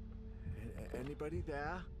 Anybody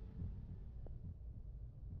there?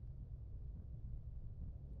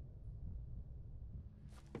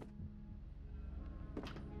 Oh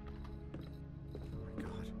my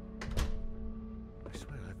God. I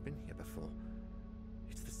swear I've been here before.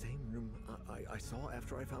 It's the same room I saw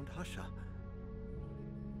after I found Husha.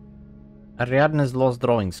 Ariadne's lost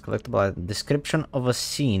drawings, collectible description of a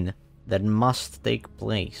scene that must take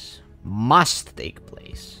place. Must take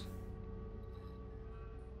place.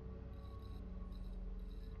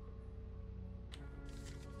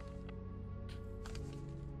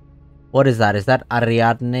 What is that? Is that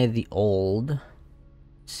Ariadne the Old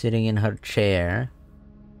sitting in her chair?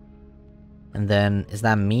 And then, is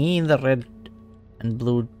that me in the red and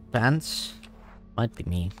blue pants? Might be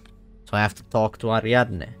me. So I have to talk to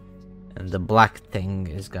Ariadne. And the black thing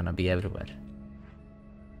is gonna be everywhere.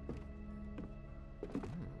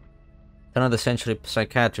 Another century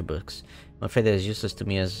psychiatry books. I'm afraid they're as useless to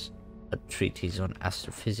me as a treatise on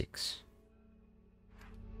astrophysics.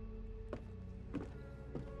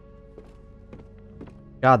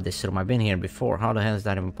 God, this room, I've been here before. How the hell is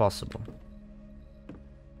that even possible?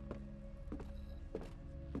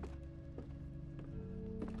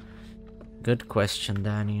 Good question,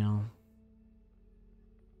 Daniel.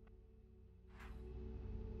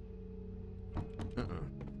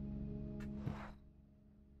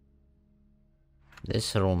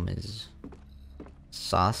 This room is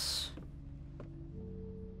sus.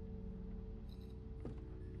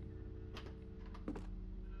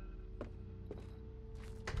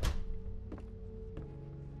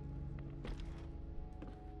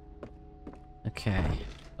 Okay,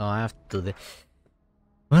 so I have to do the...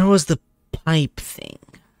 Where was the pipe thing?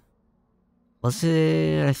 Was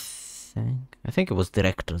it... I think it was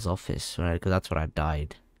director's office, right? Because that's where I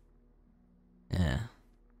died. Yeah.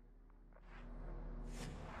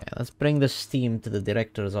 Okay, let's bring the steam to the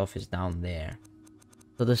director's office down there.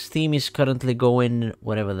 So the steam is currently going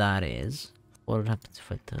wherever that is. What happens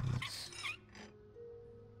if I turn this?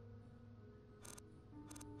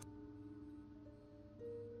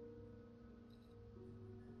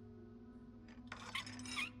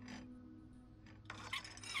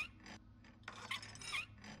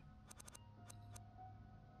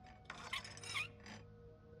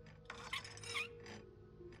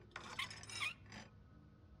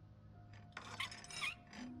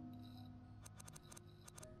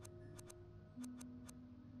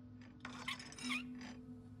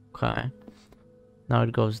 Okay. Now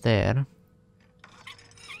it goes there.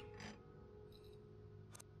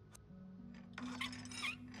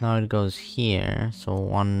 Now it goes here. So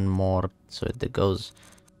one more. So it goes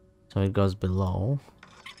below.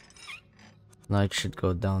 Now it should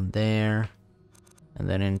go down there. And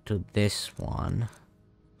then into this one.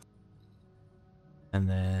 And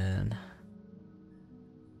then...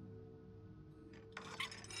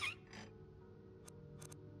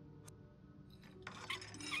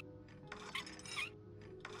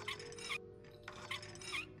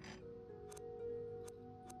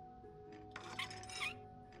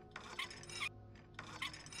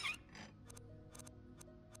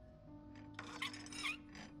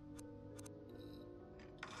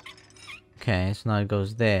 Okay, so now it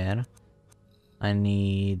goes there. I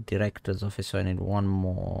need director's office, so I need one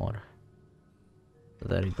more. So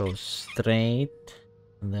that it goes straight.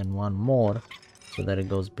 And then one more, so that it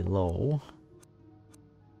goes below.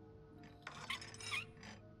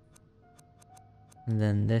 And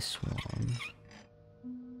then this one.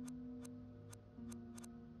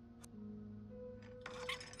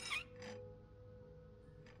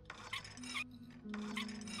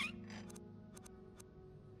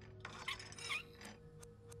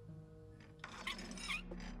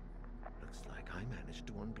 Looks like I managed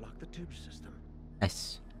to unblock the tube system.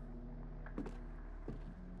 Nice.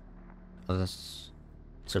 Well, that's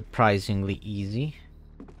surprisingly easy.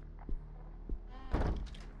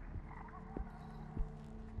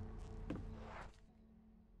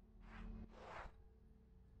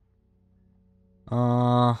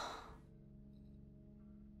 Uh...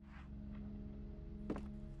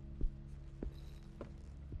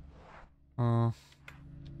 Uh...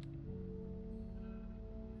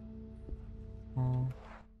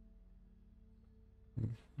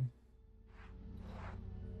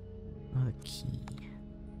 Another key.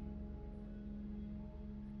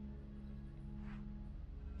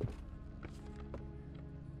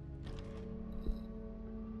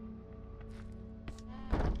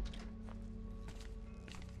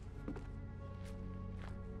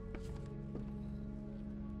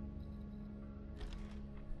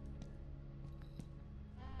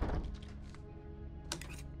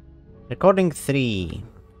 Recording 3.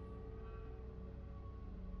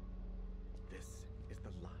 This is the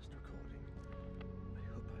last recording. I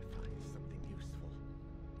hope I find something useful.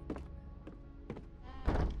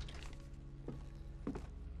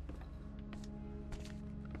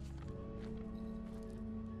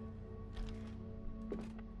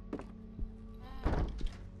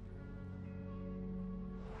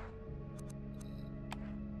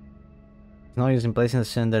 No use in placing the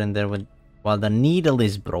cylinder in there while the needle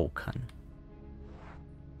is broken.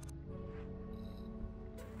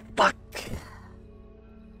 Fuck!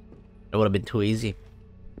 It would have been too easy.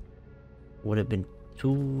 Would have been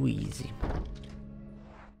too easy.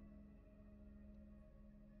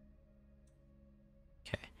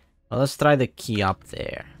 Okay. Well, let's try the key up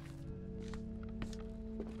there.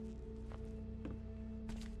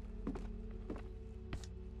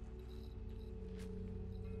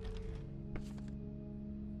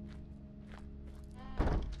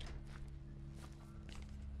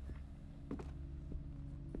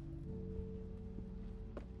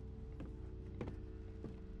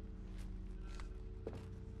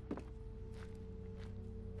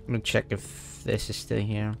 Let me check if this is still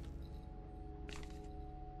here.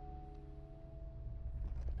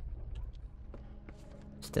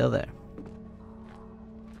 Still there.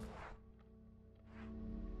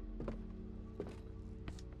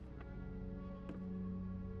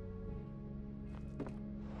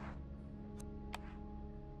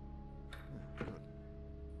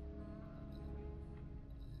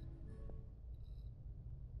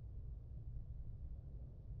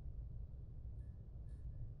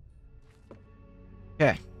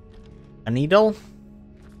 Okay. A needle.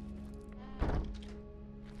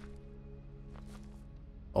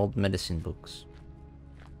 Old medicine books.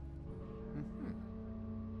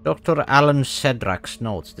 Dr. Alan Shedrack's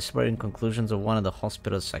notes, dispiriting conclusions of one of the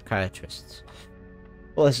hospital's psychiatrists.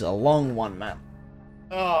 Well, this is a long one, man.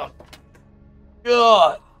 Oh,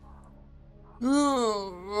 God.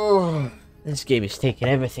 This game is taking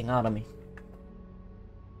everything out of me.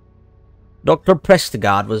 Dr.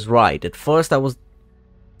 Prestigard was right. At first I was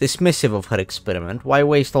dismissive of her experiment. Why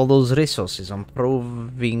waste all those resources on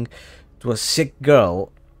proving to a sick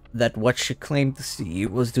girl that what she claimed to see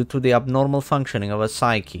was due to the abnormal functioning of her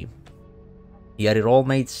psyche? Yet it all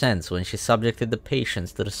made sense when she subjected the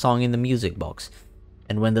patients to the song in the music box,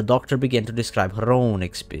 and when the doctor began to describe her own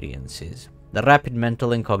experiences. The rapid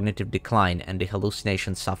mental and cognitive decline and the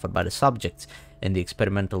hallucinations suffered by the subjects in the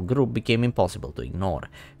experimental group became impossible to ignore.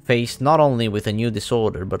 Faced not only with a new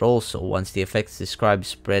disorder, but also, once the effects described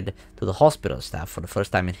spread to the hospital staff for the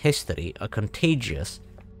first time in history, a contagious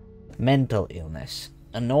mental illness.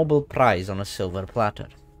 A Nobel Prize on a silver platter.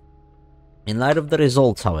 In light of the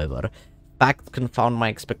results, however, fact confound my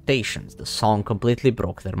expectations. The song completely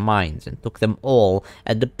broke their minds and took them all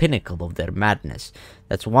at the pinnacle of their madness.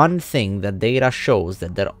 That's one thing that data shows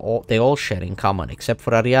that they all share in common, except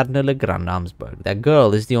for Ariadne Legrand-Amsberg. That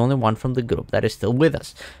girl is the only one from the group that is still with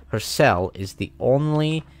us. Her cell is the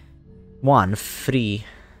only one free...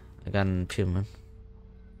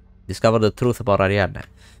 Discover the truth about Ariadne.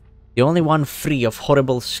 The only one free of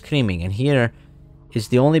horrible screaming, and here is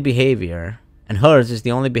the only behavior And hers is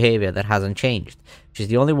the only behavior that hasn't changed. She's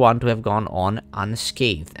the only one to have gone on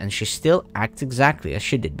unscathed, and she still acts exactly as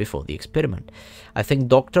she did before the experiment. I think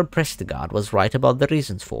Dr. Prestigard was right about the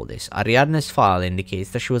reasons for this. Ariadne's file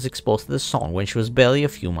indicates that she was exposed to the song when she was barely a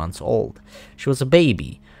few months old. She was a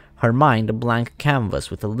baby, her mind a blank canvas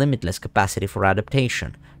with a limitless capacity for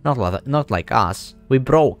adaptation. Not like us. We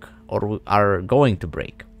broke, or we are going to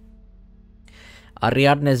break.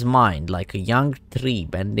 Ariadne's mind, like a young tree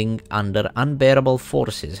bending under unbearable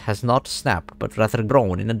forces, has not snapped but rather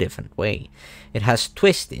grown in a different way. It has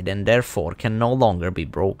twisted and therefore can no longer be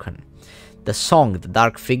broken. The song, the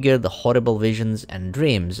dark figure, the horrible visions and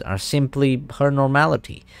dreams are simply her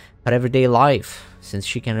normality, her everyday life, since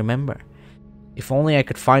she can remember. If only I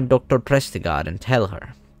could find Dr. Prestigard and tell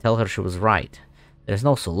her she was right. There's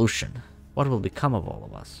no solution. What will become of all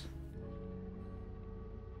of us?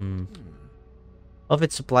 Of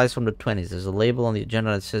its supplies from the 20s, there's a label on the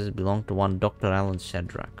agenda that says it belonged to one Dr. Alan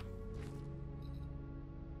Shadrach.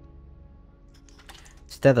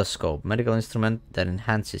 Stethoscope, medical instrument that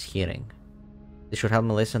enhances hearing. This should help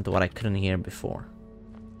me listen to what I couldn't hear before.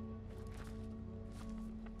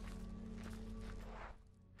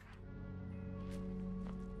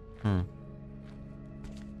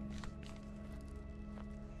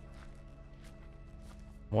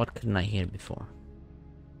 What couldn't I hear before?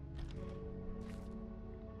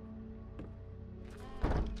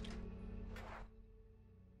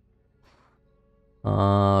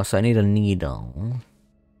 So I need a needle.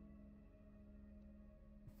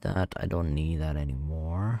 That, I don't need that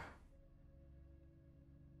anymore.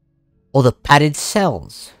 Oh, the padded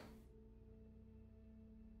cells.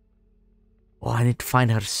 Oh, I need to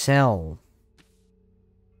find her cell.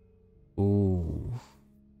 Ooh.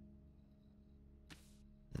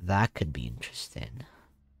 That could be interesting.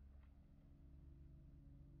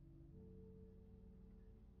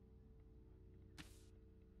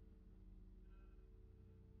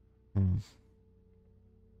 Can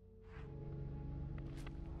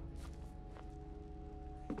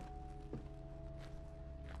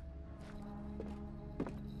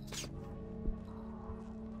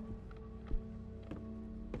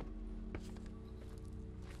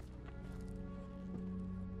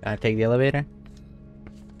I take the elevator?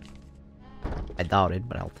 I doubt it,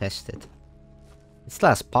 but I'll test it. It's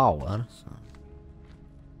less power, so...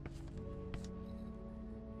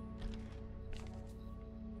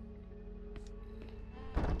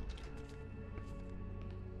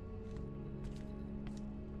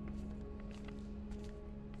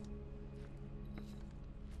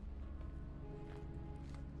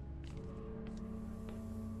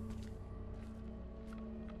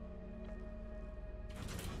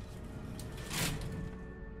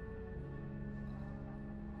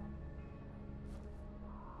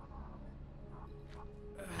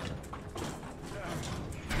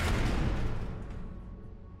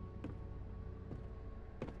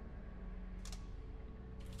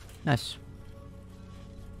 Nice.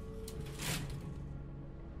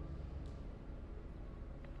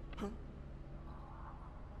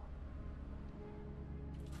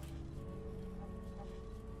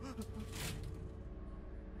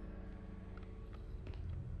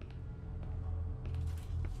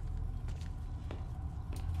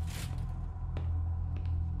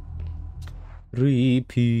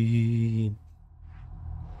 Repeat.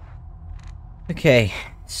 Okay,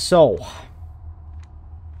 so...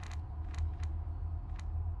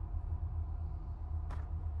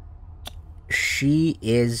 She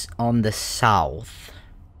is on the south.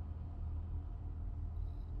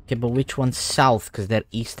 Okay, but which one's south? Because they're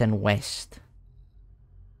east and west.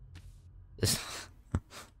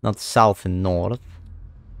 Not south and north.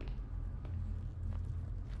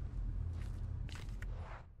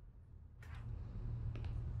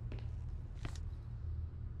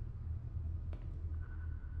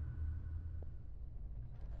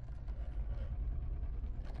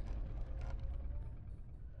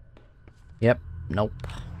 Yep, nope.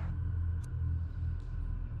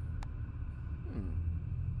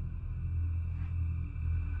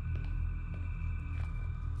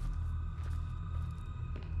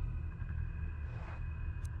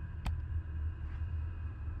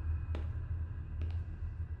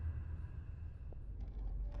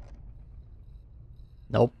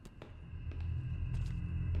 Nope.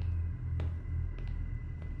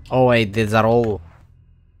 Oh wait, these are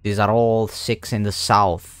all 6 in the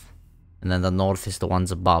south. And then the north is the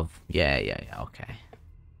ones above. Yeah, okay.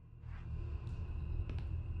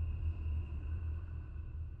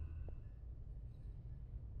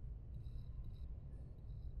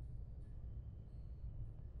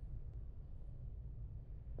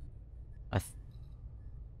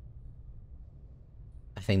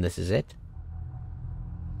 I think this is it.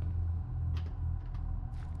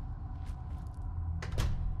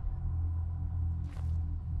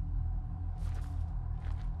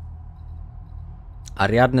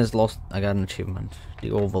 Ariadne's lost. I got an achievement.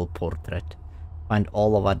 The oval portrait. Find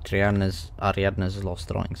all of Ariadne's lost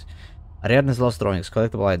drawings. Ariadne's lost drawings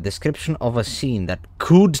collectible by a description of a scene that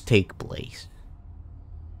could take place.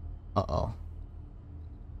 Uh-oh.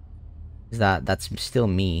 Is that's still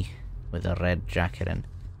me with a red jacket in.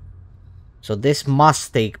 So this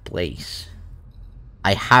must take place.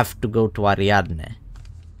 I have to go to Ariadne.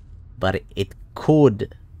 But it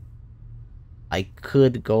could... I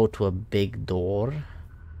could go to a big door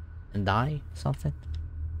and die? Something?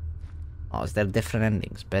 Oh, is there different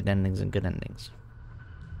endings? Bad endings and good endings.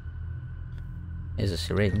 Here's a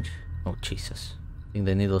syringe. Oh, Jesus. I think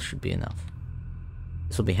the needle should be enough.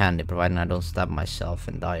 This will be handy, providing I don't stab myself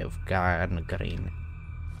and die of gangrene.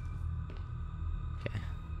 Okay.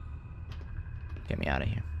 Get me out of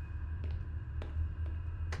here.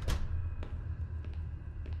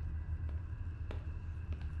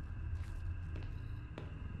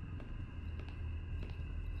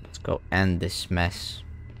 Let's go end this mess.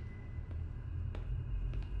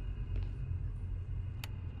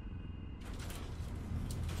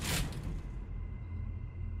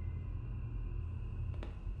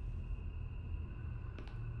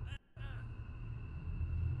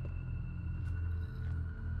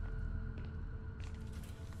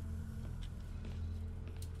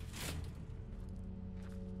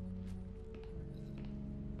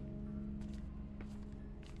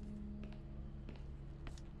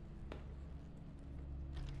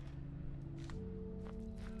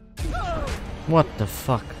 What the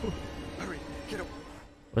fuck? Hurry, get up.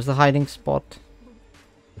 Where's the hiding spot?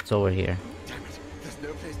 It's over here. Damn it, there's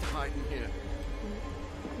no place to hide in here.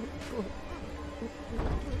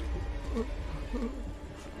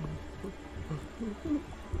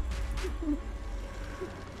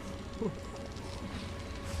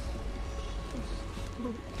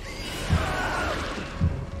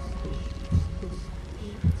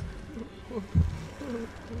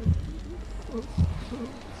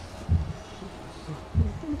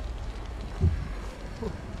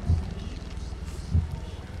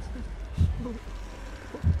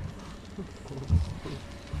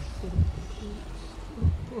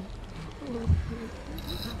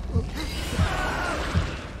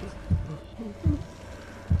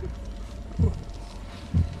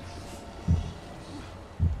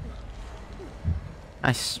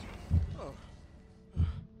 Nice.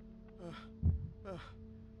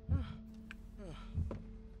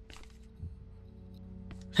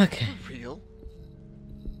 Okay. Real?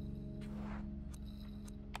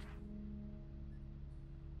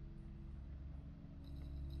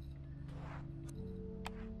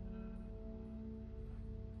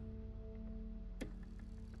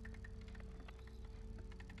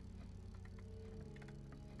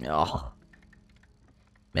 Oh.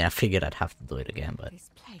 Man, I figured I'd have to do it again, but... This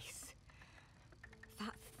place.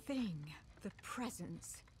 That thing. The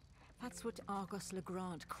presence. That's what Argos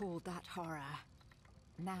Legrand called that horror.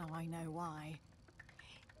 Now I know why.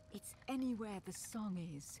 It's anywhere the song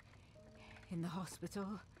is. In the hospital.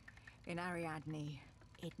 In Ariadne.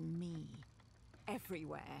 In me.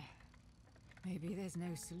 Everywhere. Maybe there's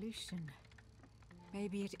no solution.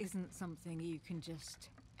 Maybe it isn't something you can just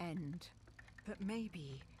end. But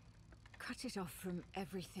maybe... cut it off from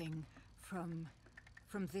everything, from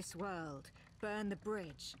this world. Burn the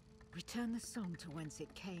bridge. Return the song to whence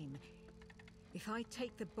it came. If I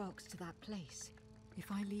take the box to that place,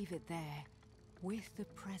 if I leave it there, with the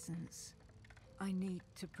presence, I need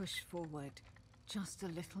to push forward just a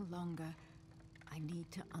little longer. I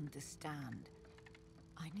need to understand.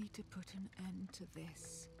 I need to put an end to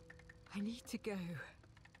this. I need to go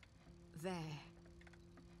there.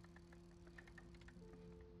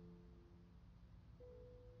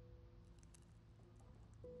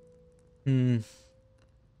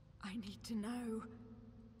 I need to know.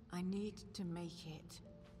 I need to make it.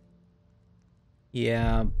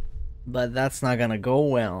 Yeah, but that's not gonna go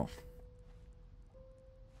well.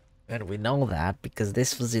 And we know that because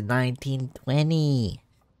this was in 1920.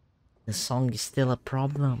 The song is still a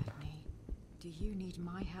problem. Do you need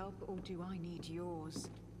my help or do I need yours?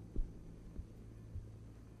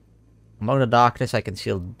 Among the darkness, I can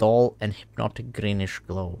see a dull and hypnotic greenish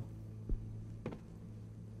glow.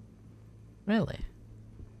 Really?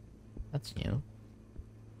 That's new.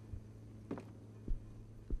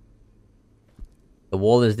 The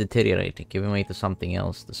wall is deteriorating, giving way to something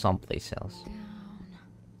else, to someplace else. Down.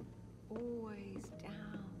 Always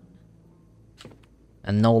down.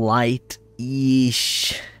 And no light.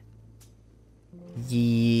 Yeesh.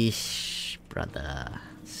 Yeesh, brother.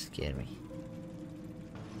 Scary.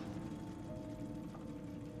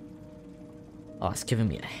 Oh, it's giving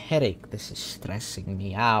me a headache. This is stressing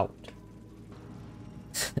me out.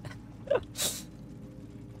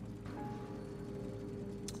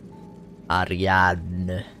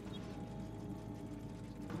 Ariadne.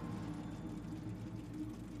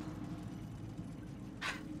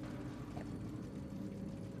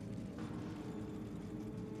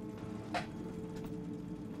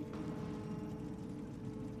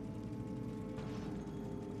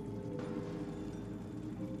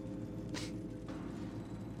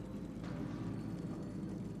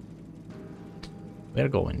 We're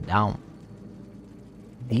going down.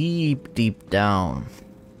 Deep, deep down.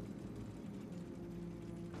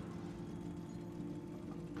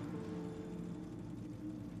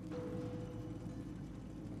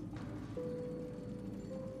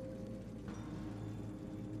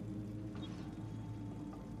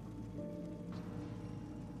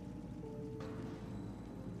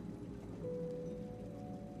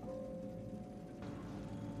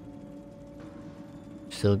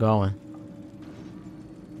 Still going.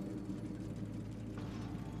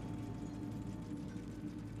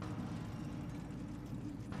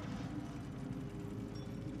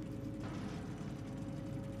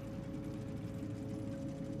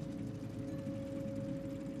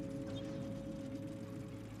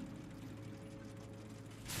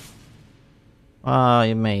 Ah,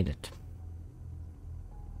 you made it.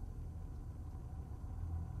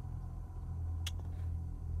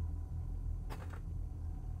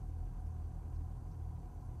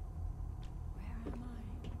 Where am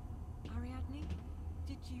I? Ariadne?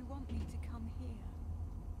 Did you want me to come here?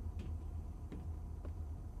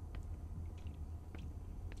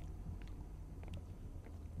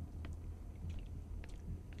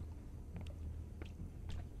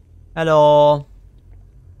 Hello.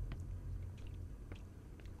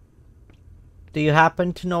 Do you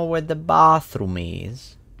happen to know where the bathroom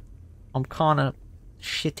is? I'm kinda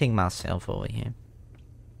shitting myself over here.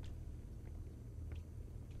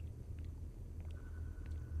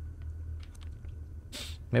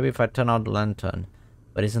 Maybe if I turn out the lantern.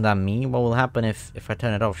 But isn't that me? What will happen if I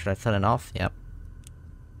turn it off? Should I turn it off? Yep.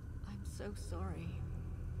 I'm so sorry.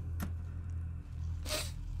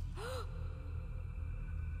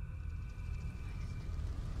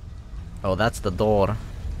 Oh, that's the door.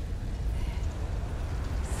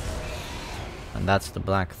 And that's the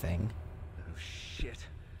black thing. Oh, shit.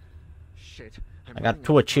 Shit. I'm I got running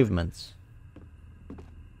 2 out of achievements.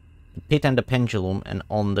 The Pit and the Pendulum and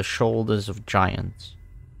On the Shoulders of Giants.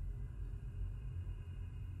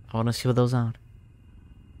 I wanna see what those are.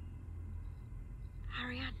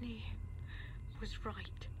 Ariadne was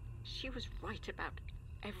right. She was right about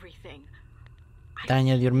everything. I've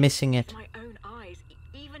Daniel, seen you're missing it. with my own eyes,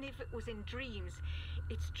 even if it was in dreams.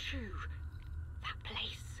 It's true. That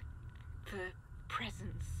place. The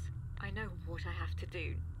presence. I know what I have to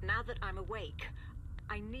do. Now that I'm awake,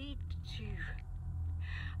 I need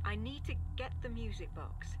to get the music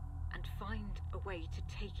box and find a way to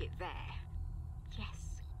take it there.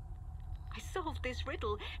 Yes. I solved this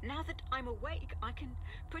riddle. Now that I'm awake, I can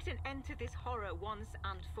put an end to this horror once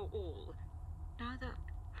and for all. Now that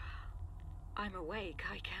I'm awake,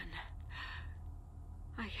 I can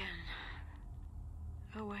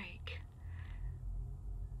awake.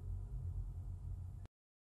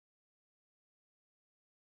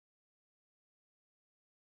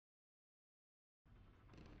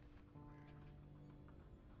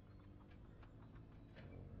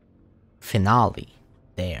 Finale.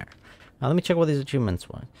 There. Now let me check what these achievements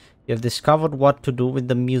were. You have discovered what to do with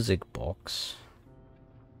the music box.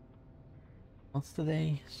 What's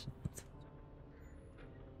today?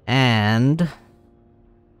 And...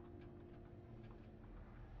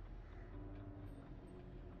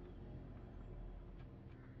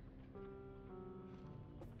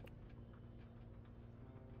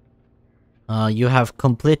 you have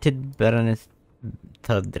completed Berenice's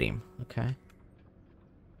third dream. Okay.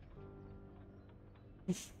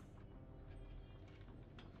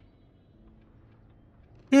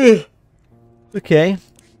 Okay.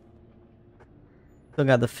 Still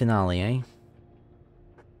got the finale, eh?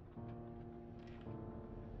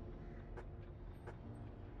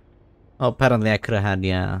 Oh, apparently I could have had,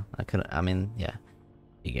 yeah. Yeah.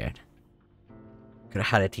 Figured. Could have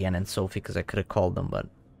had Etienne and Sophie because I could have called them, but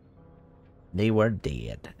they were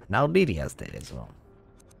dead. Now Lydia's dead as well.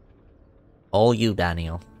 All you,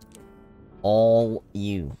 Daniel. All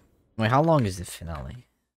you. Wait, how long is the finale?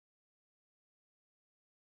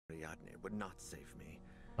 Ariadne would not save me.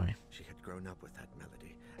 Sorry. She had grown up with that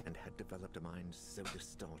melody and had developed a mind so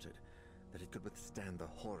distorted that it could withstand the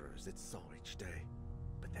horrors it saw each day.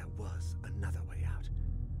 But there was another way out.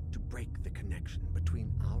 To break the connection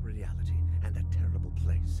between our reality and that terrible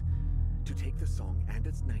place. To take the song and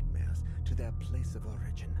its nightmares to their place of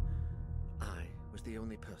origin. I was the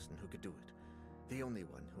only person who could do it. The only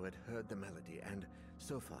one who had heard the melody and,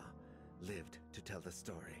 so far, lived to tell the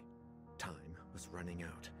story. Time was running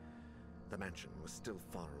out. The mansion was still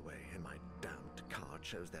far away, and my damned card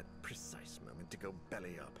chose that precise moment to go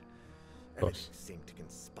belly up. Everything seemed to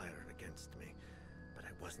conspire against me, but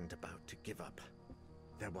I wasn't about to give up.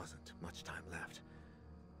 There wasn't much time left,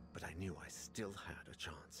 but I knew I still had a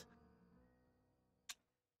chance.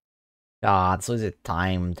 God, so is it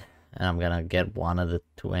timed? And I'm gonna get one of the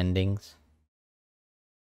two endings.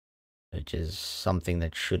 Which is something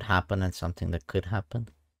that should happen and something that could happen.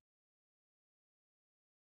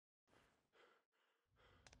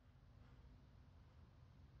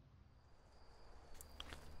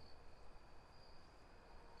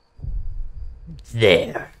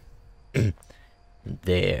 There.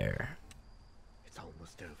 There. It's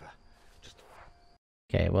almost over. Just...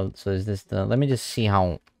 Okay, well, so is this the... Let me just see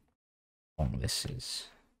how long this is.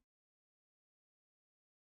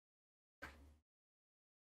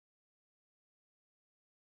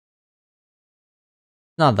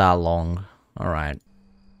 Not that long. Alright.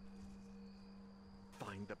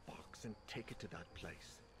 Find the box and take it to that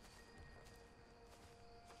place.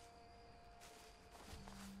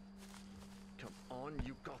 Come on,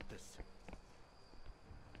 you got this.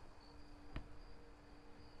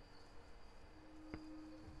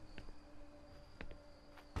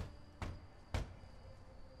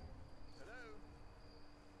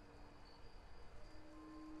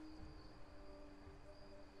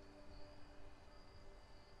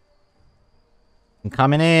 I'm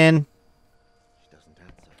coming in. She doesn't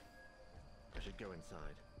answer. I should go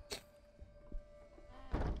inside.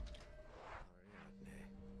 Ariadne.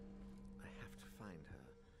 I have to find her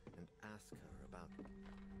and ask her about...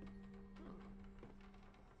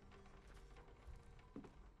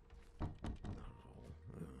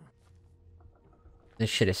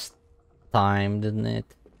 This shit is timed, isn't it?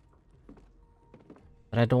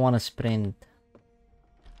 But I don't want to sprint.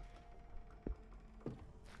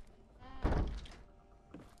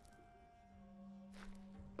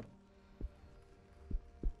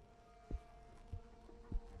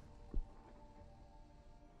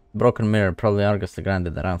 Broken mirror, probably Argus the Grande,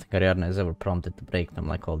 that I don't think Ariadne has ever prompted to break them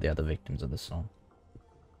like all the other victims of the song.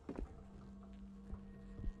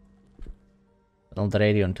 On the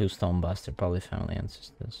radio and 2 Stonebuster, probably family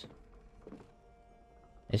ancestors.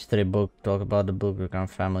 History book, talk about the book,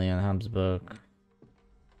 recount family and Habsburg.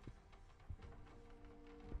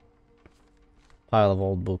 Pile of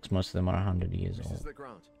old books, most of them are 100 years old. Mrs.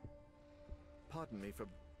 LeGrand, pardon me for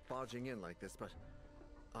barging in like this, but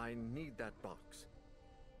I need that box.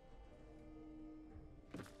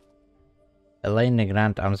 Elaine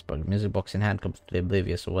Grant Armsburg, music box in hand, completely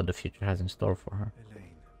oblivious of what the future has in store for her.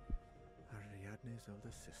 Elaine, Ariadne's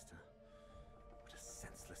older sister. What a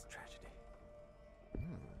senseless tragedy.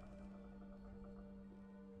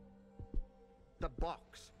 The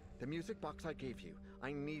box! The music box I gave you.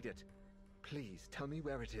 I need it. Please, tell me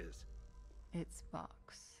where it is. Its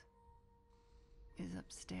box is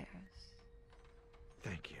upstairs.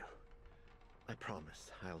 Thank you. I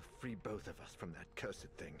promise I'll free both of us from that cursed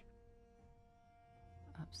thing.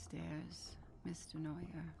 Upstairs, Mr. Neuer.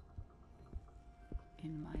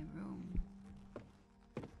 In my room.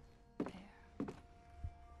 There.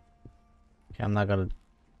 Okay, I'm not gonna...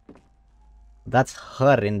 That's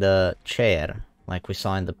her in the chair, like we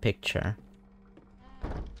saw in the picture.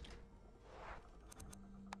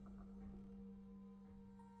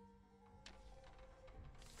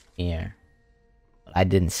 Here. I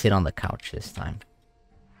didn't sit on the couch this time.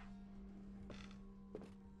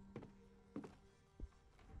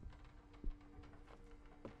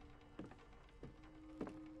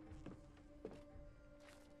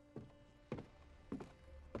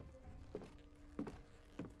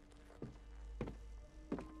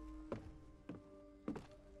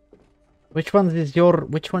 Which one is your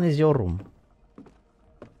room?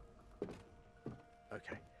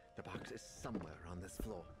 Okay, the box is somewhere on this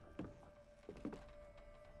floor.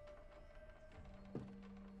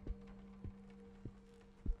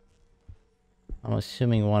 I'm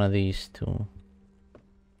assuming one of these two.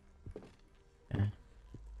 Okay.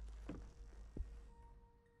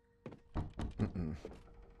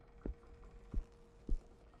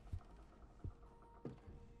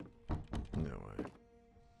 No way.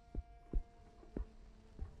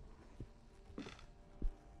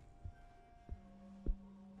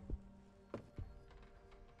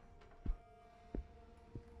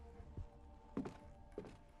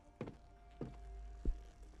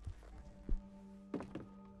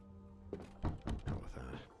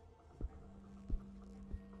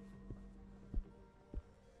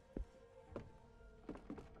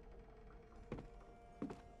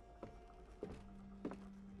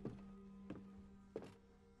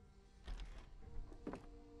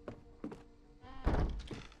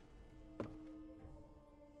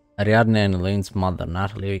 Ariadne and Elaine's mother,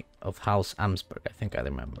 Natalie of House Amsberg. I think I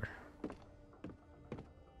remember.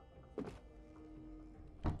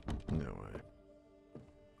 No way.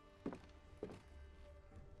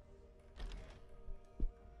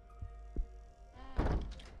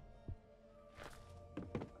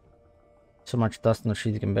 So much dust on the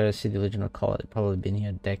street you can barely see the original color. They've probably been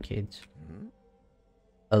here decades. Hmm?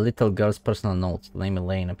 A little girl's personal notes. The name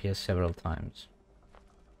Elaine appears several times.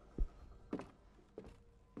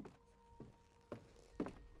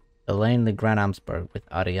 Elaine the Grand Amsberg with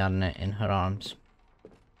Ariadne in her arms.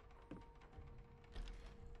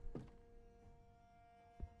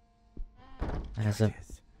 That has There a... it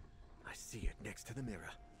is. I see it next to the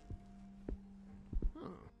mirror.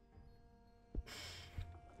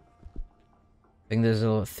 I think there's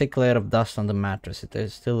a thick layer of dust on the mattress. It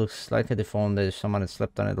still looks slightly deformed as if someone had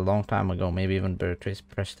slept on it a long time ago. Maybe even Beatrice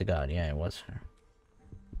Prestigard. Yeah, it was her.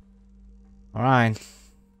 Alright.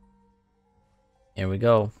 Here we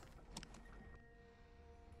go.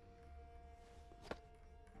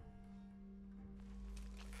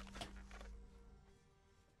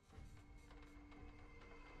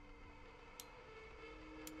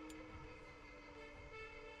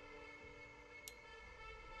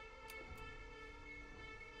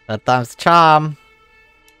 Third time's the charm.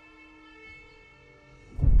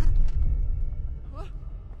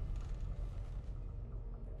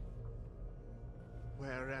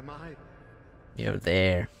 Where am I? You're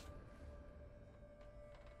there.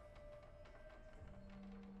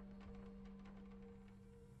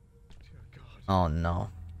 Dear God, Oh no.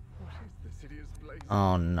 what is this hideous place?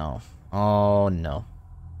 Oh no. Oh no.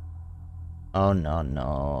 Oh no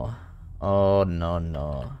no. Oh no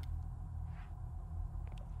no.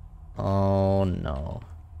 Oh no.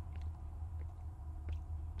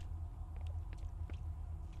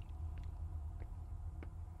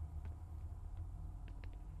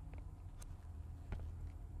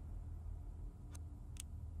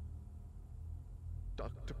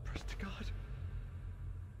 Dr. Prestigard?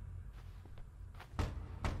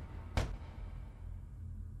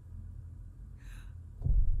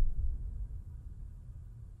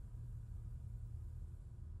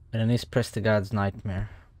 Berenice Prestigard's nightmare.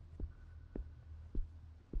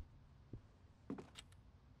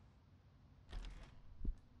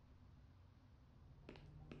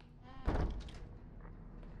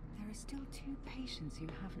 There are still 2 patients who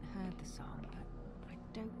haven't heard the song, but I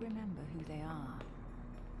don't remember who they are.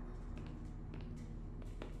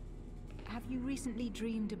 Have you recently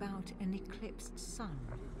dreamed about an eclipsed sun?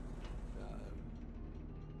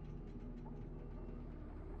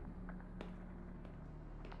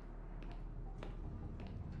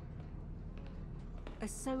 A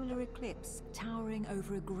solar eclipse towering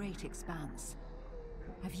over a great expanse.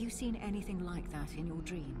 Have you seen anything like that in your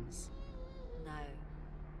dreams? No.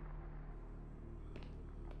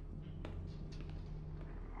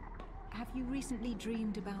 Have you recently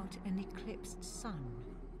dreamed about an eclipsed sun?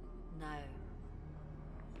 No.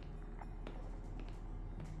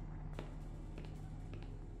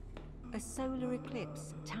 A solar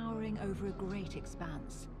eclipse towering over a great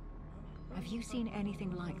expanse. Have you seen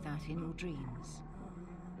anything like that in your dreams?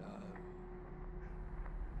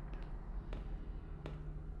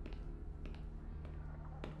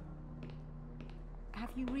 Have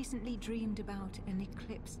you recently dreamed about an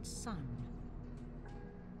eclipsed sun?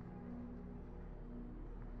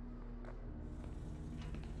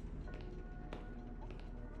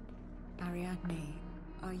 Ariadne,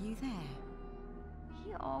 are you there?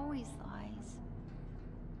 He always lies.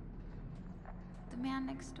 The man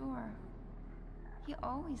next door. He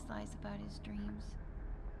always lies about his dreams.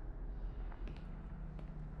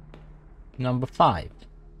 Number 5.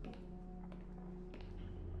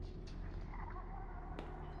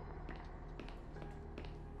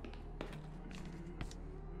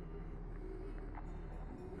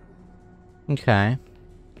 Okay.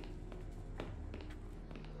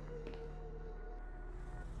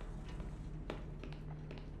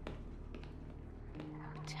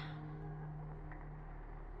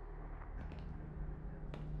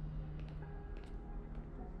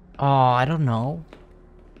 Oh, I don't know.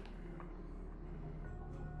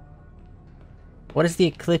 What is the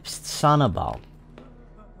eclipsed sun about?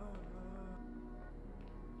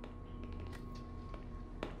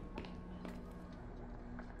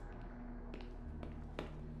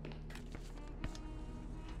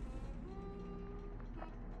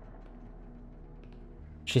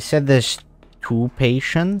 She said there's 2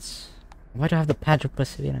 patients? Why do I have the patch of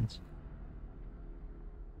perseverance?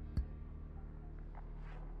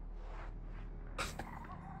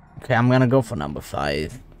 Okay, I'm gonna go for number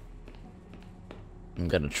 5. I'm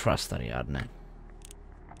gonna trust Ariadne.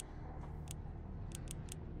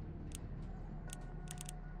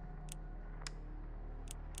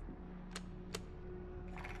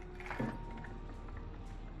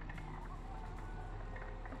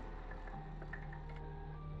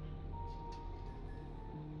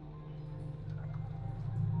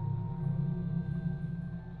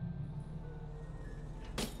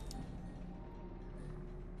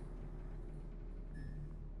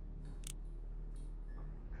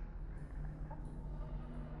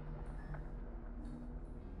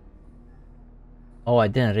 Oh, I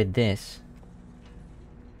didn't read this.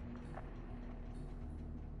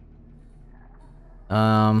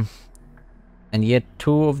 And yet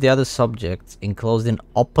two of the other subjects, enclosed in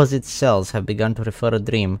opposite cells, have begun to refer a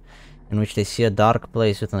dream in which they see a dark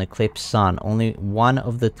place with an eclipsed sun. Only one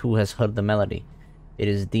of the two has heard the melody. It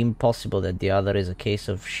is deemed possible that the other is a case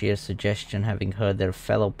of sheer suggestion, having heard their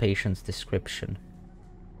fellow patient's description.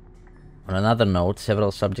 On another note,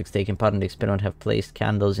 several subjects taking part in the experiment have placed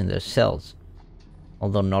candles in their cells,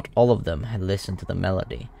 although not all of them had listened to the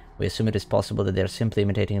melody. We assume it is possible that they are simply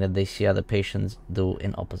imitating that they see other patients do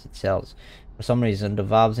in opposite cells. For some reason, the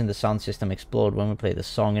valves in the sound system explode when we play the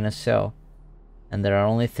song in a cell, and there are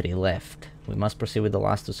only 3 left. We must proceed with the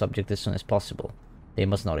last 2 subjects as soon as possible. They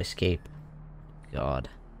must not escape. God.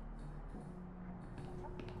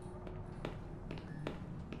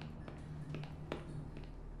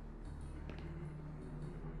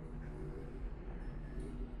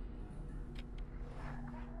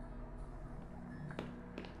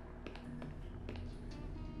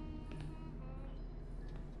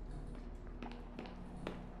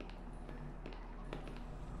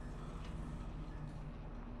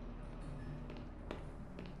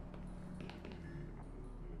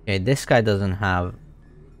 Okay, this guy doesn't have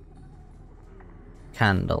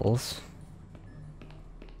candles.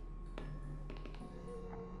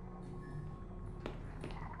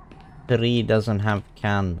 Three doesn't have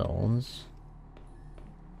candles.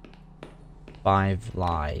 5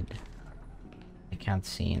 lied. I can't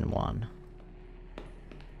see in one.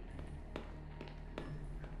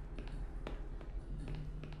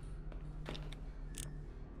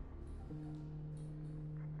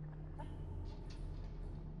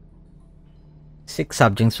 Six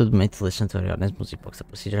subjects would be made to listen to Ariadne's music box. The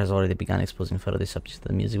procedure has already begun exposing further subjects to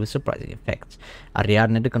the music with surprising effects.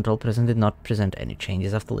 Ariadne, the control present, did not present any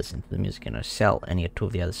changes after listening to the music in her cell, and yet 2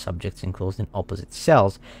 of the other subjects, enclosed in opposite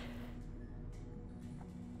cells,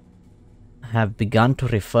 have begun to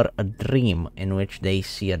refer a dream in which they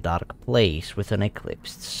see a dark place with an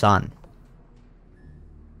eclipsed sun.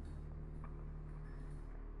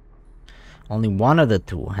 Only one of the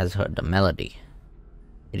 2 has heard the melody.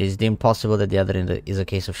 It is deemed possible that the other is a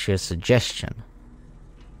case of sheer suggestion.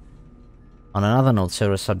 On another note,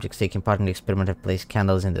 several subjects taking part in the experiment have placed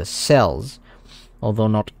candles in their cells, although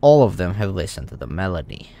not all of them have listened to the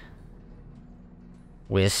melody.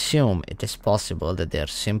 We assume it is possible that they are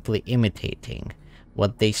simply imitating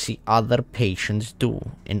what they see other patients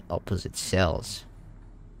do in opposite cells.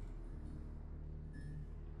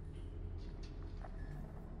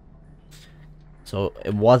 So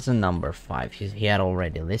it wasn't number 5. He had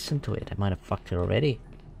already listened to it. I might have fucked it already.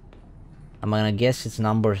 I'm gonna guess it's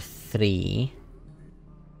number 3.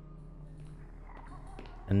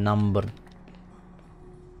 And number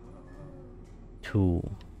 2.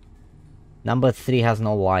 Number 3 has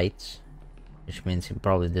no lights, which means he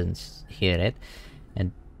probably didn't hear it.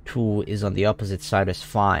 And 2 is on the opposite side as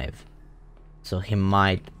 5. So he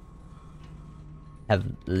might have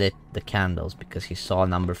lit the candles because he saw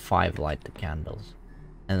number 5 light the candles.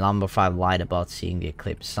 And number 5 lied about seeing the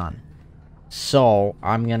eclipsed sun. So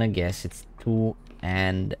I'm gonna guess it's 2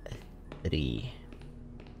 and 3.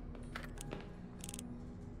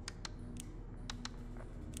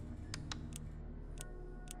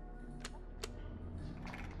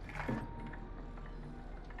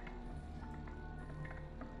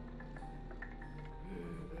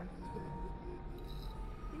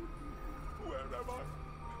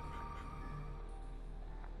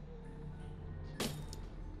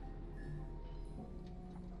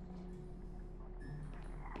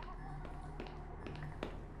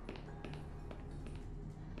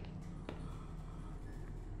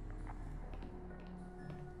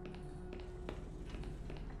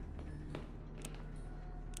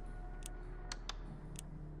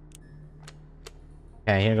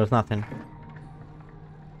 Okay, here goes nothing.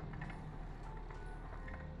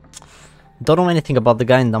 Don't know anything about the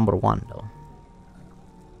guy in number 1 though.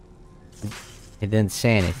 He didn't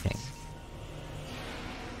say anything.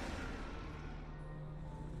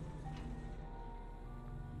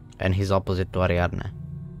 And he's opposite to Ariadne.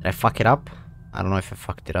 Did I fuck it up? I don't know if I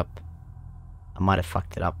fucked it up. I might have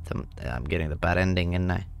fucked it up. I'm getting the bad ending,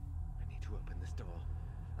 and I need to open this door.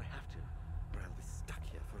 I have to, or I'll be stuck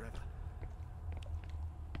here forever.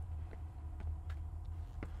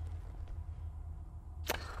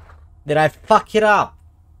 Did I fuck it up?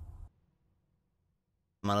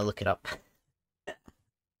 I'm gonna look it up.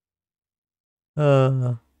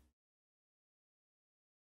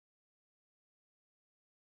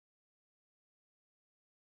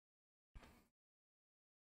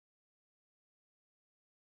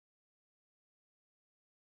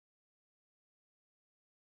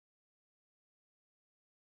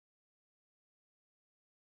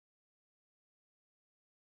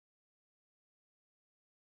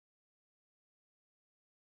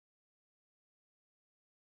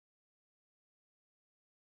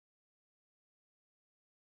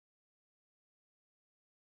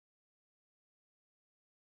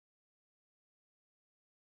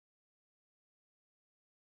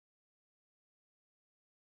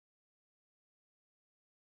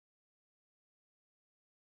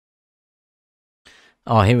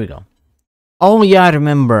 Oh, here we go. Oh yeah, I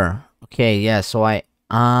remember. Okay, yeah, so I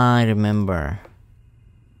remember.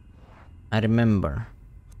 I remember.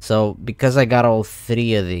 So because I got all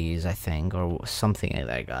 3 of these, I think, or something like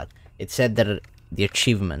that I got, it said that the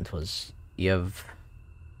achievement was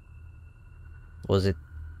was it,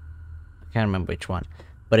 I can't remember which one,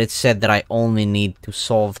 but it said that I only need to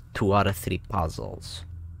solve 2 out of 3 puzzles.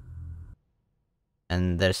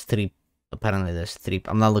 And there's 3, apparently there's 3.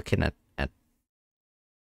 I'm not looking at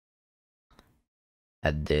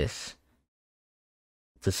this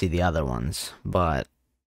to see the other ones, but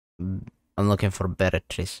I'm looking for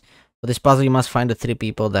Beatrice. For this puzzle, you must find the 3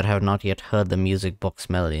 people that have not yet heard the music box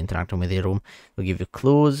melody. Interacting with the room will give you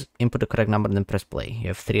clues. Input the correct number and then press play. You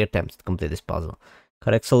have 3 attempts to complete this puzzle.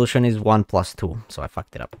 Correct solution is 1 plus 2, so I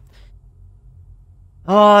fucked it up.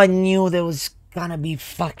 Oh, I knew there was gonna be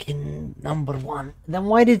fucking number 1. Then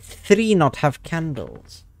why did 3 not have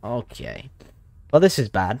candles? Okay. Well, this is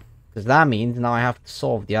bad, because that means now I have to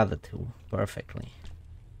solve the other 2 perfectly.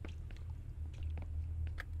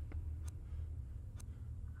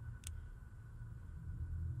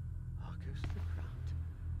 August the Ground.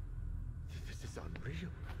 This is unreal.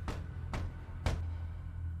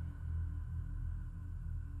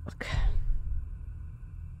 Okay.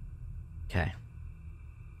 Okay.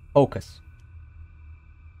 Focus.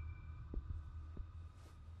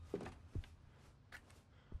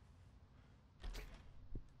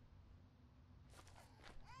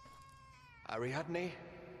 Ariadne?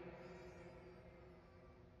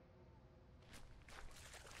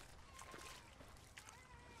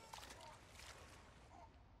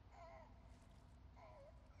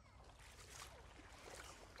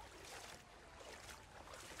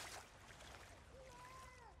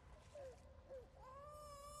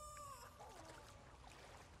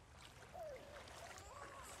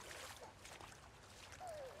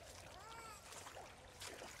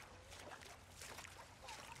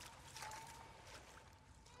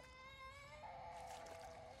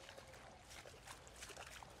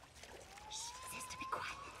 Says to be quiet.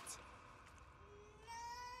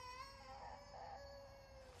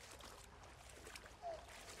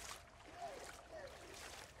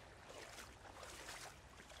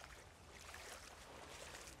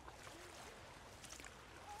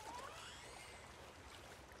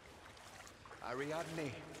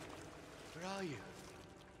 Ariadne, where are you?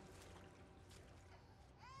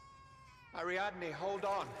 Ariadne, hold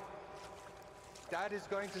on. Dad is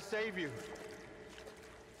going to save you.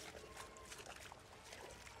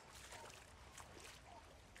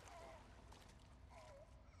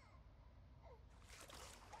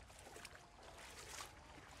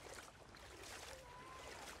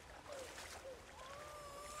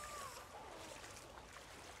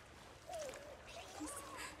 Please.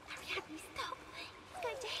 Ariadne, stop. He's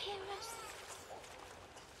going to hear us.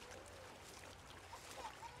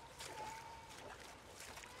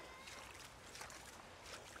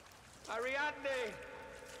 Ariadne!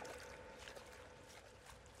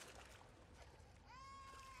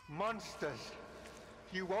 Monsters!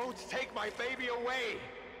 You won't take my baby away!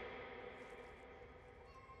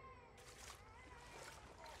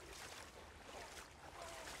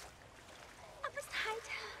 I must hide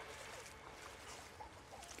her.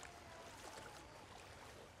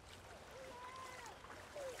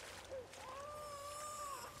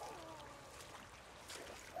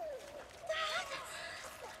 Dad!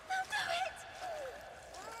 Don't do it!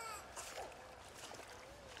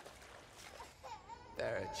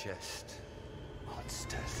 They're just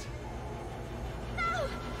monsters. No!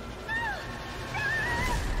 No!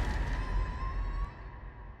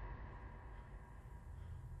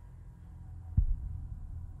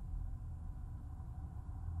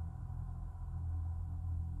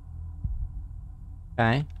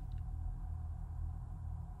 Okay.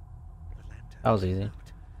 The lantern That was went easy. out.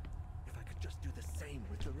 If I could just do the same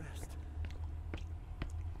with the rest.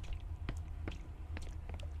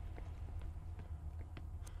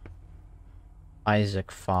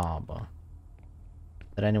 Isaac Faber. Is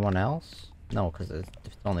there anyone else? No, because there's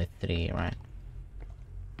only 3, right?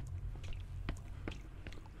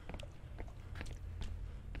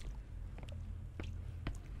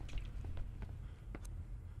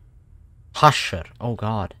 Husher. Oh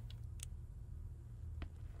god.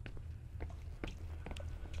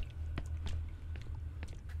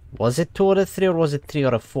 Was it 2 out of 3 or was it 3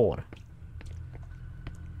 out of 4?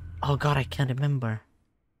 Oh god, I can't remember.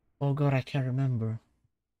 Oh god, I can't remember.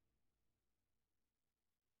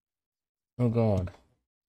 Oh god.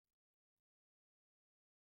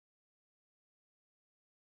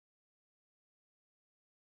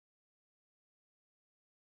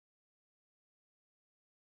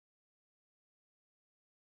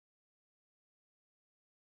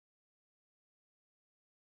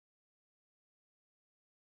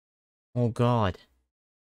 Oh god.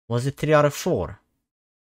 Was it 3 out of 4?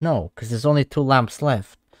 No, because there's only 2 lamps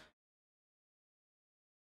left.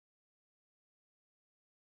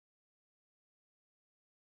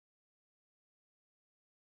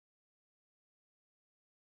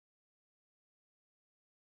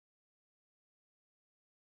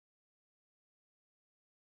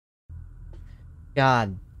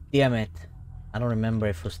 God damn it. I don't remember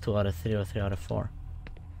if it was 2 out of 3 or 3 out of 4.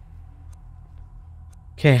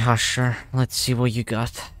 Okay, Husher, let's see what you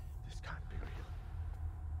got. This can't be real.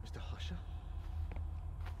 Mr. Husher?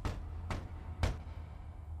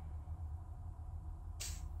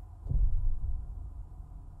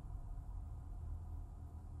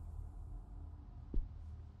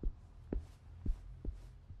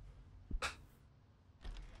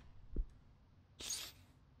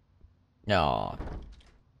 No.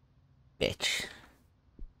 Bitch.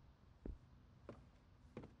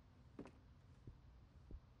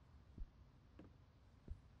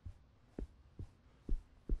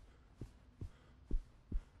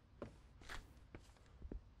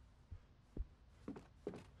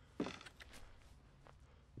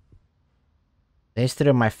 The history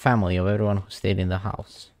of my family, of everyone who stayed in the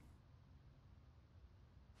house.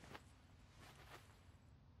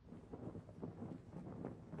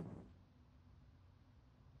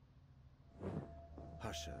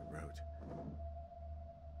 Husher wrote,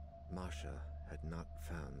 Marcia had not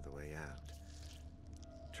found the way out.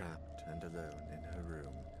 Trapped and alone in her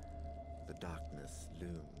room, the darkness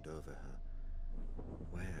loomed over her.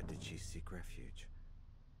 Where did she seek refuge?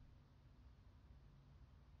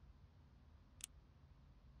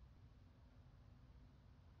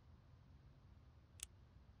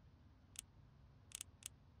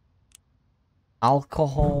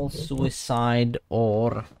 Alcohol, suicide,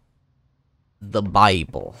 or the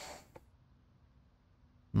Bible.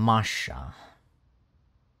 Masha.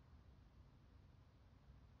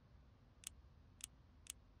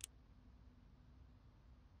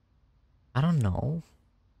 I don't know.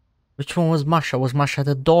 Which one was Masha? Was Masha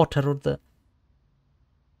the daughter or the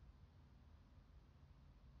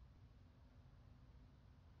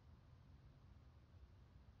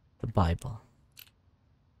Bible?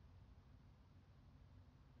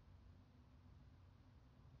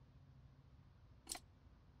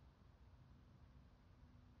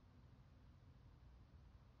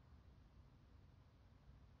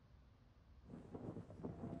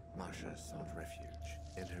 Marcia sought refuge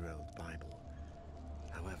in her old Bible.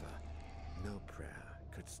 However, no prayer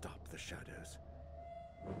could stop the shadows.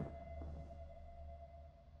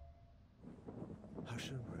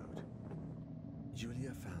 Husher wrote,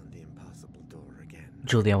 Julia found the impossible door again.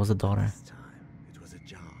 Julia was the daughter. This time it was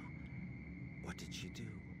ajar. What did she do?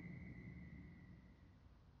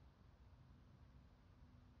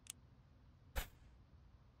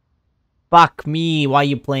 Fuck me, why are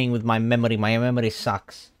you playing with my memory? My memory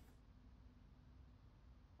sucks.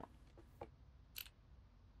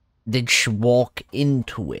 Did she walk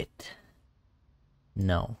into it?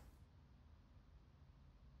 No.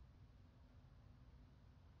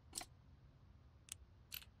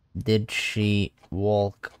 Did she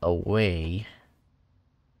walk away?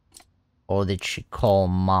 Or did she call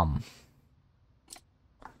mom?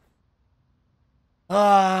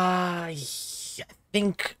 I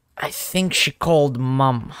think she called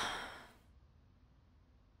mom.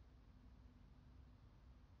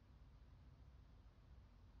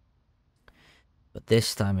 But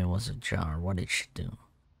this time it was a jar. What did she do?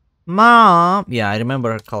 Mom! Yeah, I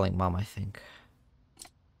remember her calling mom, I think.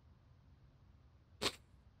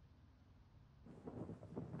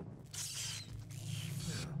 This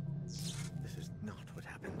is not what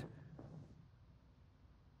happened.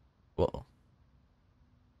 Whoa.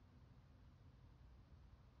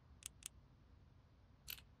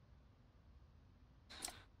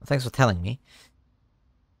 Thanks for telling me.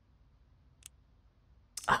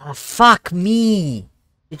 Ah, fuck me!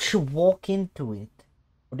 Did she walk into it?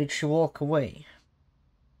 Or did she walk away?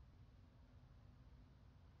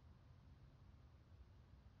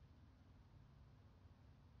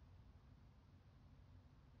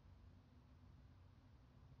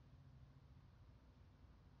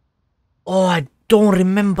 Oh, I don't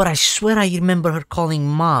remember. I swear I remember her calling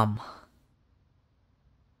mom.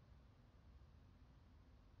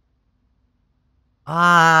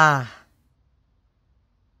 Ah.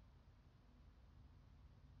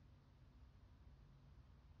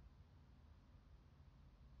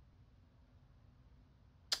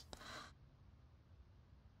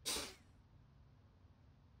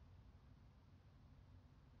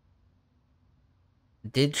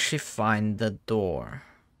 Did she find the door?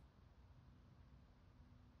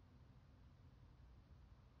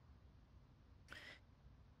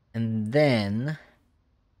 And then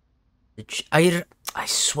I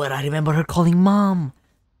swear I remember her calling mom.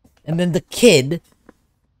 And then the kid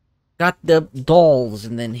got the dolls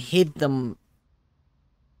and then hid them.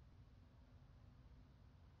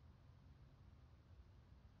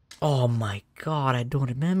 Oh my god, I don't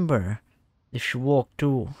remember if she walked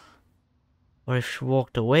too or if she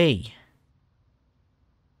walked away.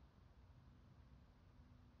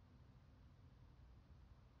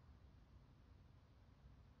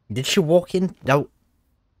 Did she walk in? No.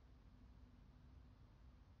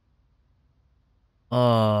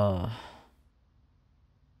 I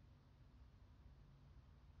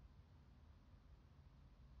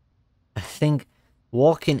think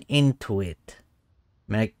walking into it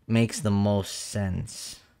makes the most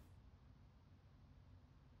sense.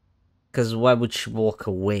 Because why would she walk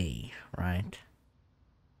away, right?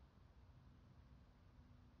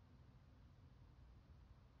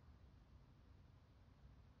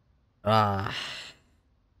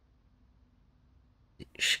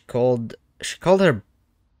 She called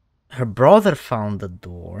her brother found the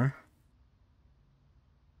door.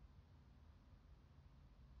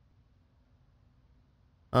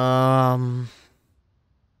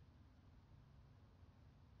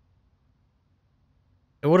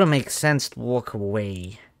 It wouldn't make sense to walk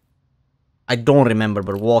away. I don't remember,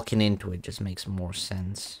 but walking into it just makes more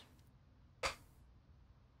sense.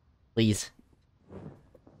 Please.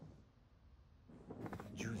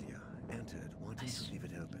 Julia entered, wanting to leave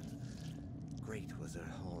it open. Great was her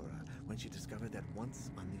horror when she discovered that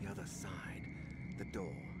once on the other side, the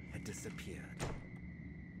door had disappeared.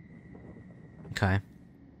 Okay.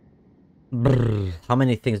 Brrr. How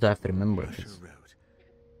many things do I have to remember? Usher wrote,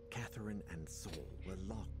 Catherine and Saul were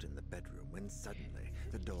locked in the bedroom when suddenly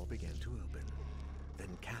the door began to open.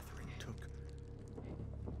 Then Catherine took...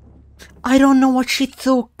 I don't know what she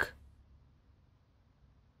took.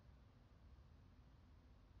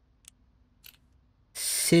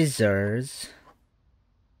 Scissors.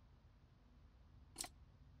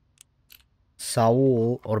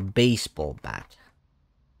 Saul or baseball bat.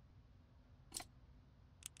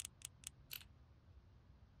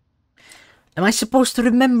 Am I supposed to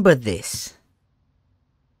remember this?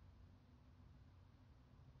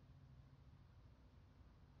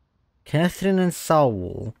 Catherine and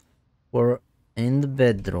Saul were in the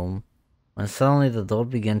bedroom when suddenly the door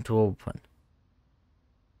began to open.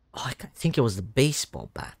 Oh, I think it was the baseball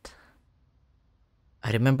bat.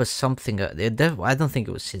 I remember something. I don't think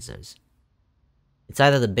it was scissors. It's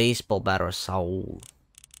either the baseball bat or Saul.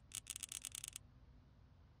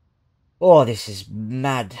 Oh, this is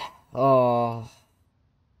mad. Oh.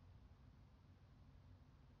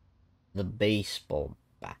 The baseball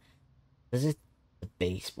bat. Was it the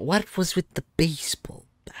baseball? What was with the baseball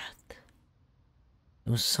bat?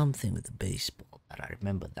 There was something with the baseball bat. I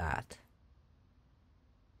remember that.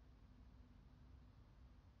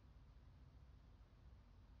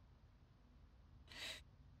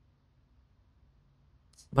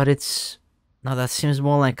 But it's... No, that seems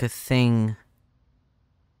more like a thing...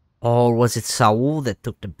 Or was it Saul that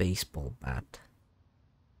took the baseball bat?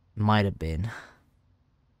 Might have been.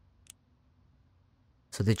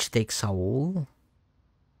 So did she take Saul?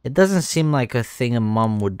 It doesn't seem like a thing a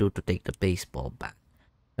mom would do to take the baseball bat.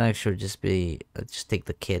 It should just be... just take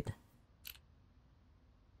the kid.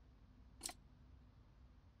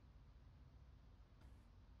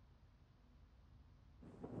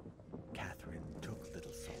 Catherine took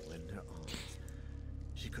little Saul in her arms.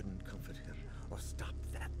 She couldn't comfort him or stop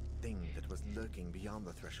that thing that was lurking beyond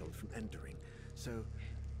the threshold from entering. So...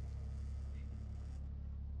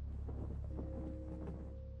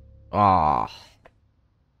 Ah.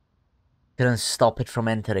 Couldn't stop it from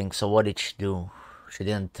entering, so what did she do? She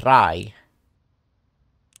didn't try.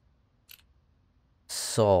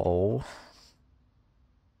 So...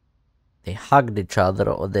 They hugged each other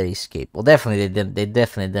or they escaped. Well, definitely they didn't. They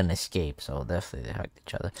definitely didn't escape, so definitely they hugged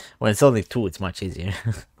each other. When it's only two, it's much easier.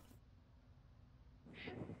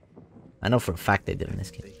 I know for a fact they didn't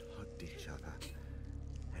escape. They hugged each other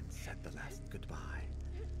and said the last goodbye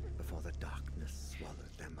before the darkness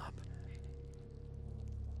swallowed them up.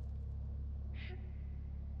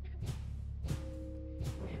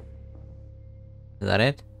 Is that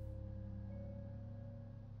it?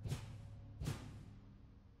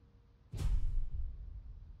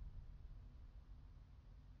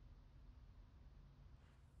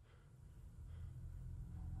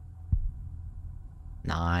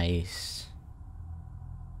 Nice.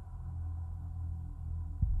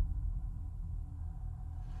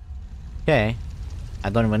 Okay. I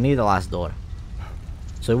don't even need the last door.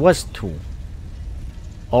 So it was two.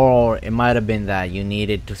 Or it might have been that you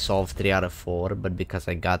needed to solve 3 out of 4, but because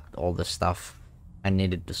I got all the stuff, I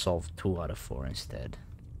needed to solve 2 out of 4 instead.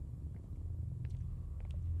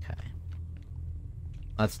 Okay.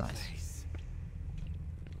 That's nice. Place.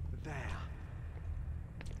 There.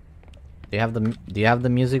 Do you have the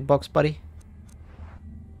music box, buddy?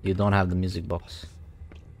 You don't have the music box.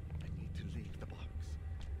 I need to leave the box.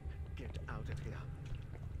 Get out of here.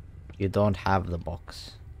 You don't have the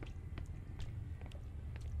box.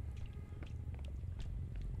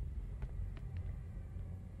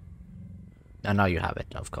 And now you have it,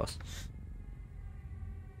 of course.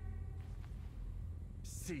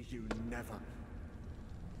 See you never.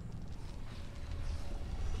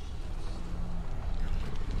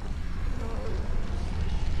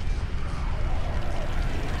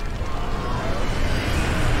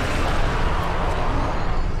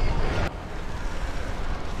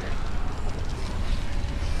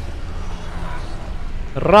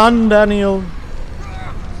 Run, Daniel!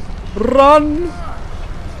 Run!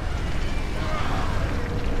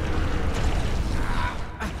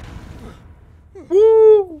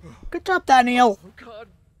 Woo! Good job, Daniel! Oh God.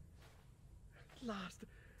 At last.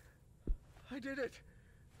 I did it.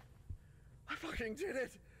 I fucking did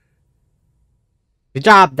it. Good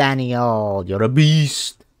job, Daniel! You're a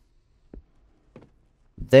beast!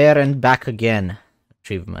 There and back again.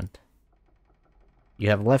 Achievement. You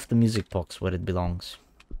have left the music box where it belongs.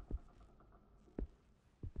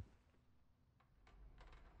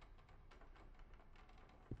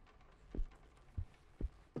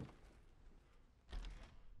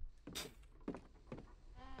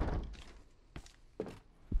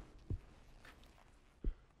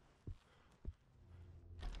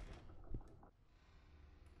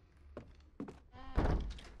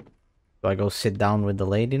 Do I go sit down with the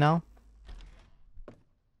lady now?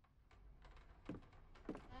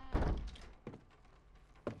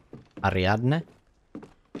 Ariadne?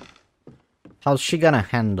 How's she gonna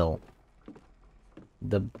handle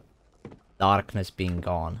the darkness being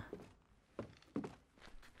gone?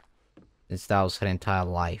 Since that was her entire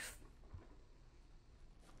life.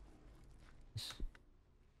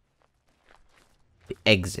 The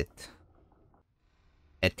exit.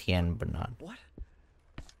 Etienne Bernard. What?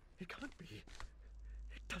 It can't be.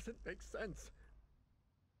 It doesn't make sense.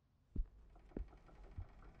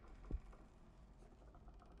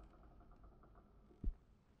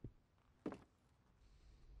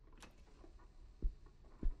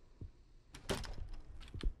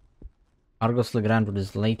 Argos Legrand with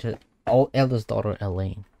his eldest daughter,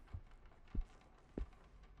 Elaine.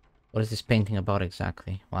 What is this painting about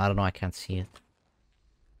exactly? Well, I don't know, I can't see it.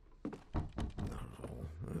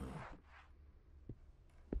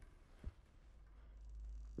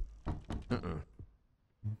 Can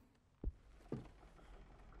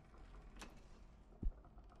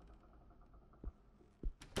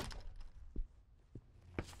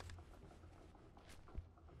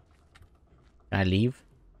I leave?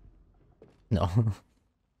 No.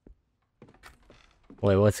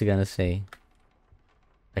 Wait, what's he gonna say?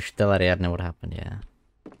 I should tell Ariadne what happened, yeah.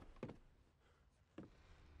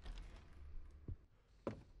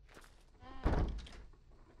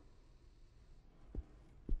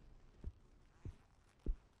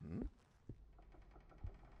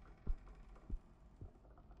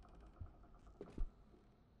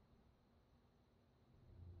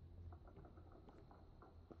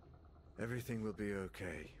 Everything will be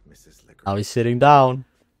okay, Mrs. Legrand. Now he's sitting down.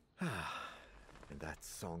 And that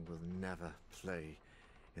song will never play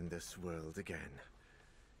in this world again.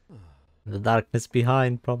 The darkness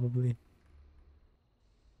behind, probably.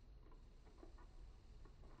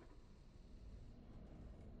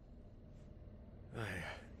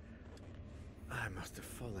 I must have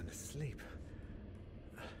fallen asleep.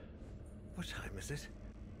 What time is it?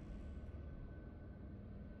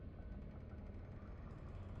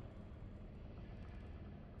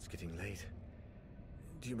 It's getting late.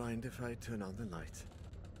 Do you mind if I turn on the lights?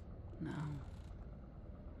 No.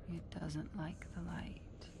 It doesn't like the light.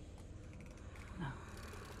 No.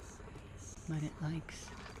 But it likes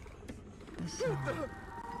the song.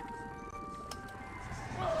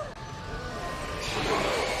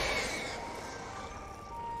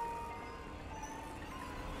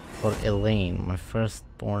 For Elaine, my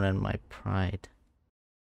firstborn and my pride.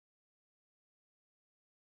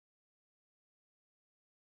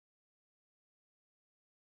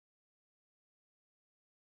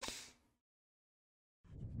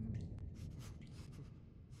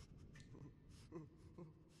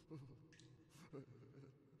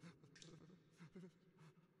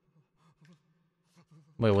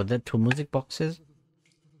 Wait, were there 2 music boxes?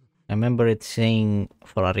 I remember it saying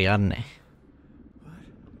for Ariadne. What?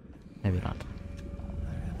 Maybe not.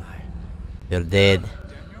 Where am I? You're dead.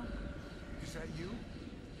 Daniel? Is that you?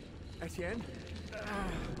 Etienne?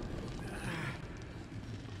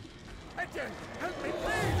 Etienne, help me,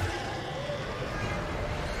 please!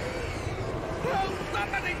 Help!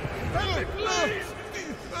 Somebody! Help me, please!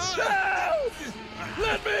 Help!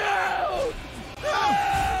 Let me out!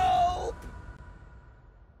 Help!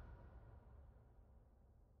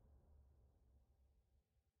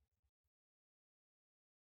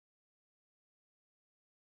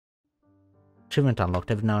 Achievement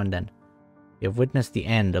unlocked every now and then. You have witnessed the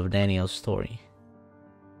end of Daniel's story.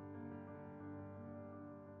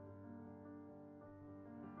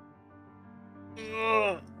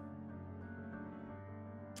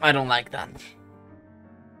 I don't like that.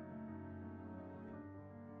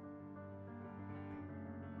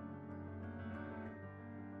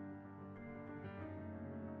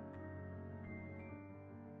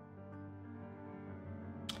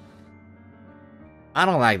 I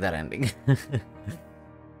don't like that ending.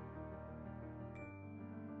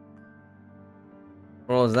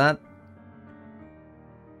 What was that?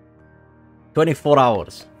 24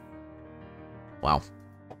 hours. Wow.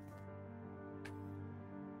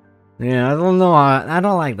 Yeah, I don't know. I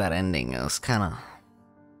don't like that ending. It was kind of...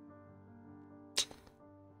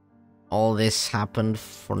 All this happened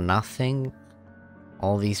for nothing.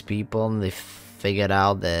 All these people, and they figured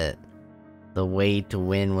out that the way to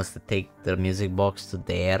win was to take the music box to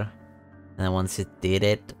there. And then once it did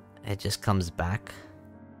it, it just comes back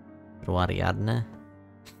through Ariadne.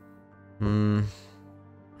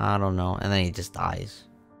 I don't know. And then he just dies.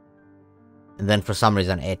 And then for some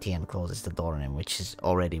reason Etienne closes the door on him, which is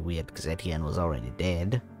already weird because Etienne was already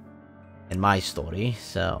dead in my story.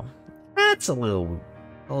 So that's a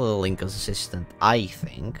little inconsistent, I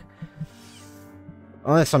think.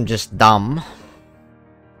 Unless I'm just dumb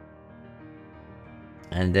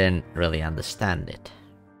and didn't really understand it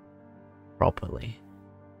properly.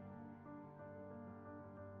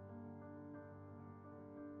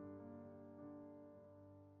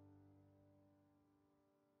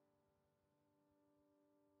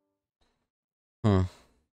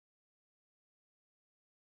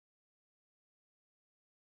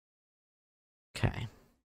 Okay.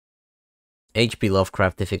 HP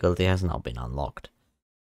Lovecraft difficulty has now been unlocked.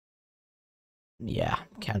 Yeah,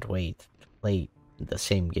 can't wait to play the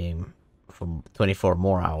same game for 24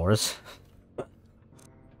 more hours.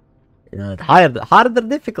 You know, harder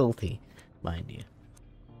difficulty, mind you.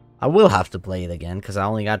 I will have to play it again because I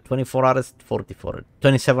only got 24 out of 44,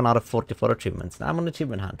 27 out of 44 achievements. I'm an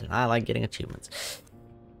achievement hunter. I like getting achievements.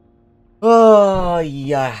 Oh,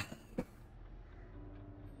 yeah.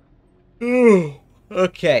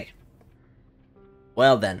 Okay.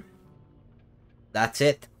 Well then. That's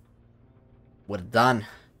it. We're done.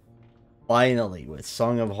 Finally, with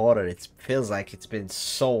Song of Horror. It feels like it's been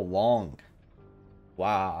so long.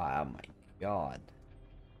 Wow, oh my god.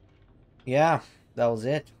 Yeah, that was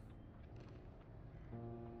it.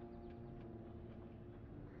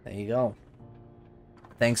 There you go.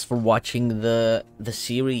 Thanks for watching the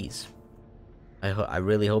series. I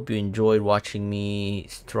really hope you enjoyed watching me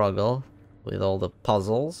struggle with all the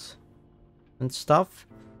puzzles and stuff.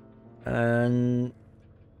 And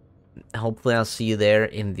hopefully I'll see you there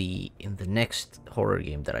in the next horror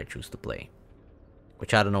game that I choose to play.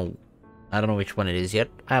 Which I don't know which one it is yet.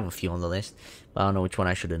 I have a few on the list, but I don't know which one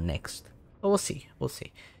I should do next. But we'll see. We'll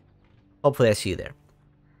see. Hopefully I see you there.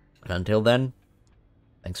 But until then,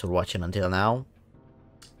 thanks for watching until now.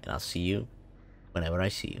 And I'll see you whenever I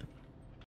see you.